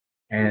it,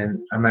 and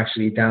I'm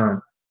actually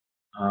down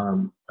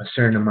a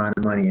certain amount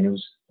of money, and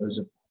it was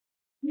a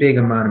big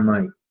amount of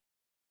money.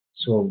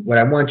 So what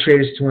I want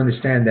traders to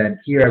understand that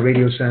here at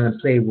Radio Silent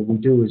Play, what we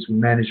do is we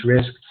manage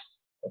risk.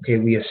 Okay,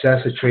 we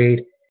assess a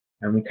trade,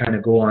 and we kind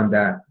of go on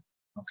that.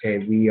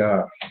 Okay, we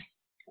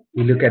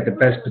look at the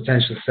best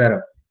potential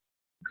setup.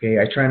 Okay,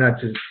 I try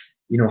not to,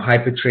 you know,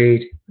 hyper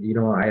trade. You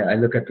know, I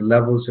look at the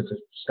levels. If the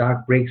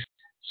stock breaks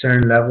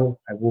certain level,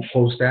 I will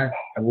post that.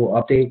 I will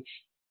update.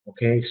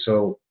 Okay,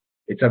 so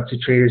it's up to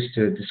traders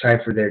to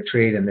decipher their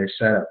trade and their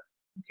setup.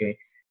 Okay,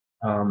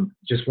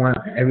 just want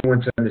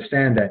everyone to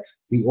understand that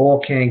we all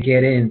can't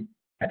get in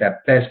at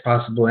that best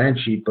possible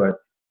entry, but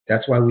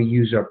that's why we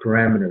use our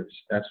parameters.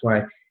 That's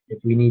why if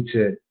we need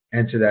to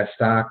enter that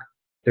stock,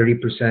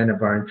 30%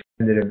 of our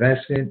intended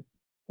investment,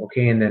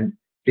 okay, and then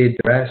bid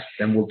the rest,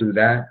 then we'll do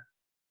that.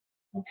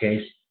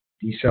 Okay,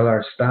 we sell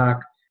our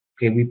stock.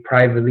 Okay, we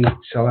privately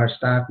sell our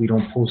stock. We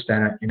don't post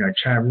that in our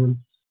chat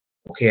room.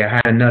 Okay, I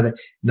had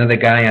another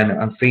guy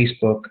on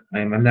Facebook.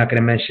 I'm not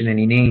going to mention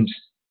any names,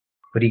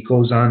 but he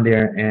goes on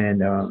there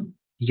and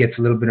he gets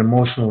a little bit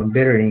emotional and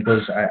bitter, and he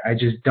goes, I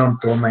just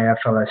dumped all my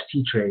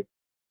FLST trade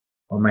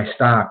or my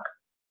stock.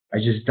 I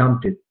just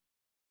dumped it.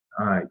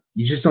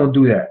 You just don't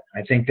do that.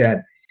 I think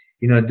that,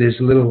 you know, there's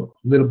a little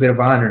bit of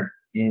honor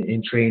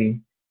in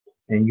trading,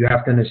 and you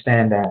have to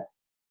understand that,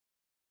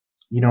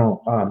 you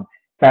know,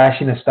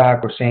 bashing a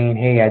stock or saying,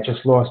 hey, I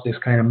just lost this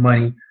kind of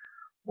money,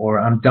 or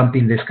I'm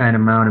dumping this kind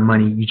of amount of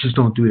money, you just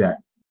don't do that.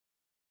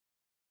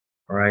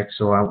 All right,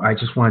 so I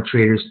just want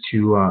traders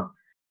to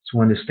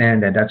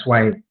understand that. That's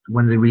why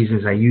one of the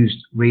reasons I used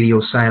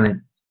radio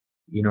silent.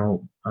 You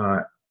know,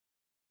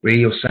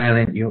 radio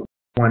silent. You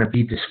want to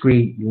be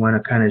discreet. You want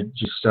to kind of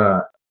just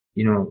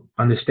you know,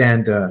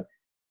 understand the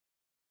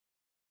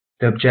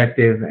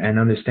objective and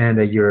understand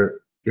that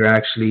you're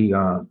actually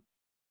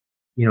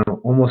you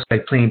know, almost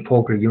like playing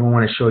poker. You don't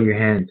want to show your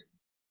hand.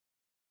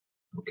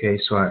 Okay,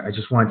 so I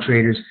just want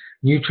traders,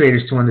 new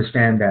traders, to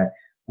understand that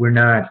we're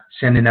not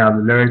sending out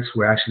alerts.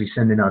 We're actually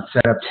sending out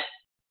setups.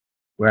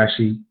 We're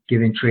actually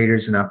giving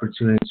traders an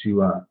opportunity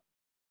to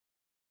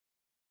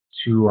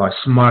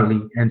smartly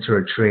enter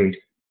a trade.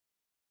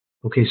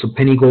 Okay, so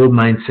Penny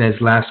Goldmine says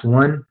last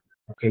one.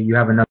 Okay, you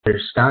have another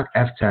stock,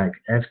 FTAG,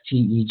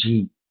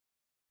 FTEG.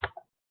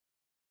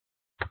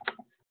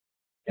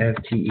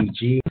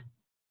 FTEG.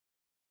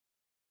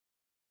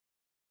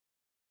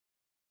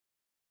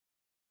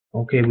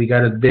 Okay, we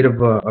got a bit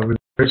of a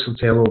reversal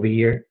tail over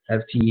here,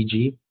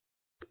 FTEG.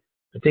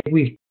 I think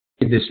we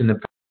did this in the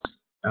past.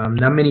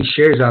 Not many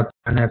shares out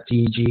on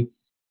FTEG.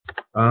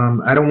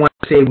 I don't want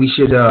to say we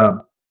should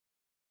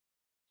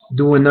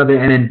do another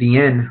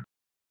NNVN.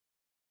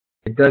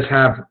 It does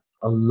have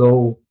a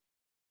low.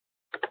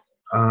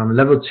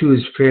 Level 2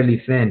 is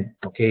fairly thin.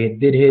 Okay, it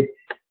did hit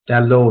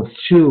that low of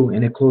 2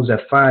 and it closed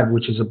at 5,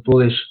 which is a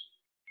bullish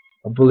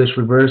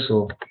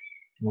reversal.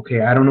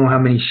 Okay, I don't know how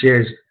many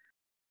shares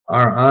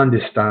are on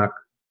this stock,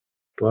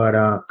 but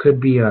could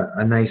be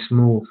a nice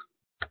move.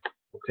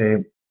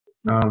 Okay,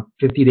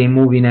 50-day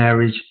moving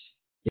average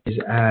is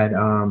at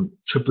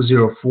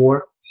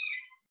 0004.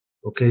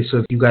 Okay, so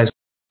if you guys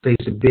place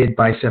a bid,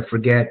 buy, set,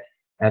 forget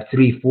at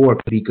 3.4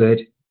 could be good.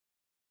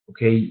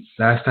 Okay,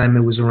 last time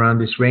it was around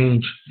this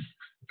range.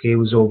 Okay, it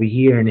was over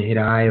here and it hit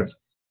a high of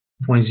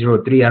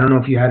 0.03. I don't know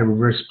if you had a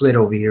reverse split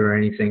over here or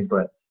anything,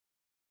 but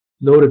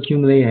load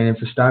accumulate, and if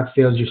the stock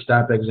fails your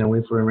stop exit, and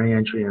wait for a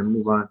re-entry and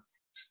move on.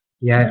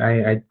 Yeah,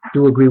 I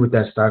do agree with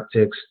that, stock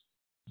ticks.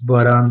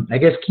 But I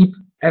guess keep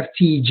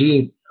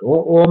FTEG.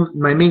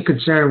 My main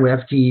concern with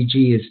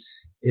FTEG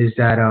is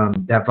that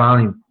that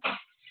volume.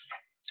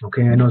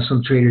 Okay, I know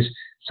some traders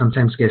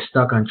sometimes get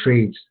stuck on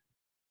trades,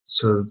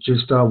 so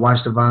just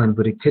watch the volume.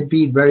 But it could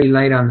be very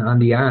light on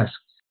the ask,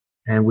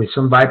 and with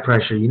some buy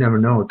pressure, you never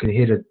know. It could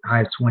hit a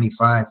high of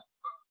 25.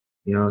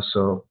 You know,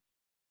 so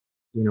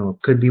you know,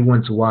 it could be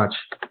one to watch.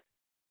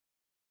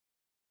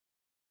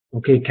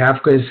 Okay,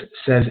 Kafka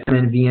says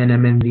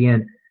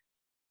MNVN.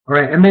 All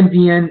right,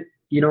 MNVN,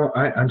 you know,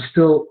 I'm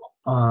still,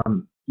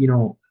 you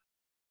know,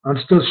 I'm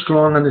still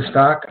strong on the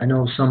stock. I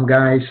know some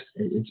guys,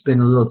 it's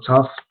been a little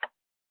tough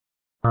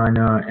on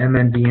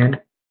MNVN.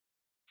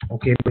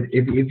 Okay, but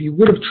if you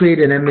would have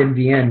traded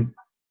MNVN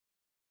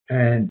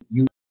and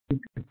you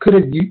could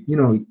have, you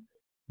know,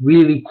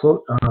 really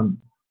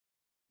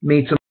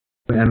made some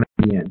with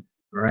MNVN,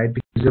 all right,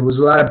 because there was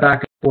a lot of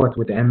back and forth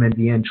with the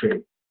MNVN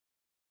trade.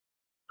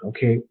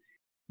 Okay.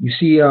 You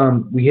see,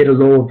 we hit a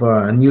low of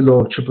a new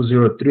low of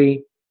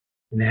 0003,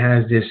 and it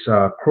has this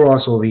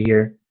cross over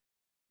here,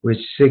 which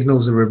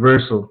signals a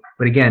reversal.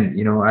 But again,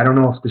 you know, I don't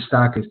know if the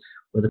stock is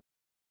or the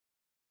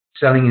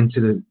selling into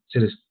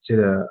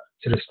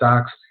the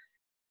stocks.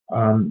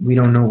 We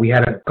don't know. We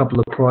had a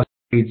couple of cross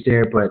trades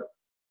there, but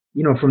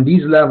you know, from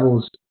these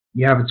levels,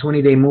 you have a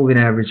 20-day moving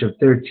average of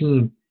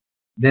 13,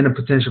 then a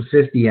potential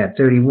 50 at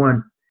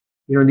 31.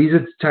 You know, these are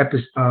the type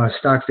of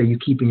stocks that you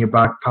keep in your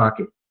back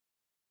pocket.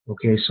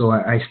 Okay, so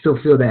I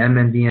still feel that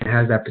MNVN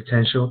has that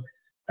potential.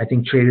 I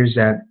think traders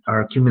that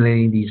are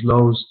accumulating these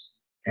lows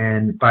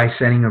and by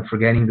setting or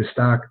forgetting the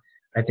stock,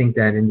 I think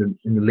that in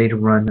the later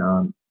run,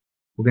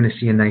 we're going to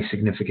see a nice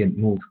significant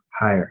move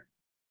higher.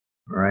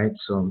 All right,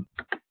 so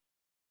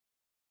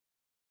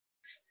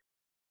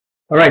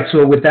all right.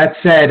 So with that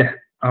said,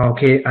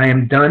 okay, I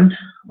am done.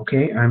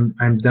 Okay,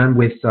 I'm done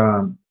with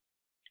the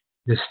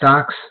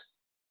stocks.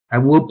 I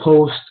will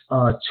post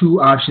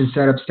 2 option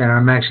setups that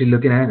I'm actually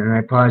looking at, and I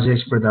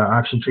apologize for the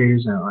option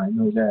traders. I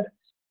know that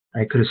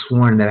I could have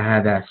sworn that I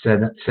had that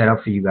set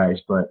up for you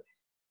guys, but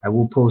I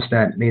will post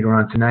that later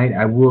on tonight.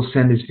 I will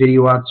send this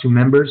video out to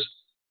members,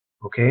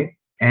 okay?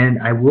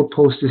 And I will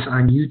post this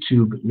on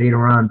YouTube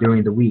later on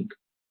during the week.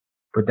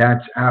 But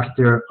that's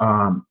after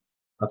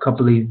a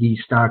couple of these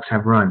stocks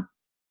have run,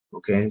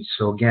 okay?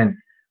 So again,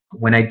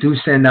 when I do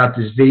send out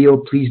this video,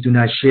 please do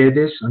not share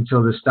this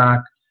until the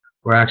stock,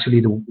 or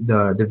actually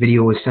the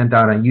video is sent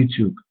out on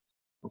YouTube,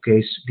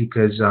 okay?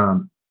 Because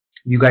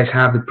you guys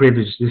have the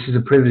privilege. This is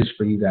a privilege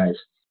for you guys,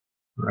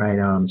 right?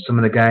 Some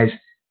of the guys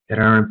that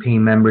aren't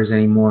paying members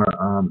anymore,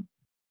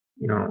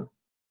 you know,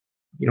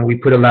 we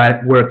put a lot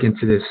of work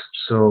into this.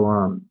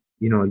 So,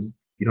 you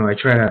know, I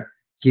try to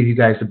give you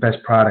guys the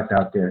best product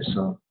out there.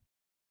 So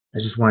I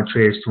just want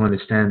traders to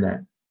understand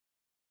that.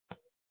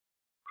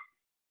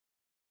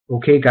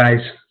 Okay, guys,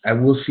 I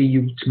will see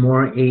you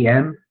tomorrow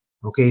a.m.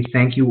 Okay,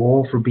 thank you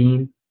all for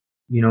being,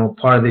 you know,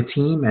 part of the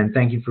team, and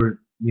thank you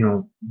for, you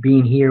know,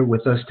 being here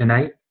with us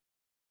tonight.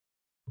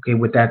 Okay,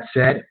 with that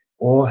said,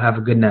 all have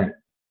a good night.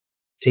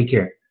 Take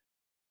care.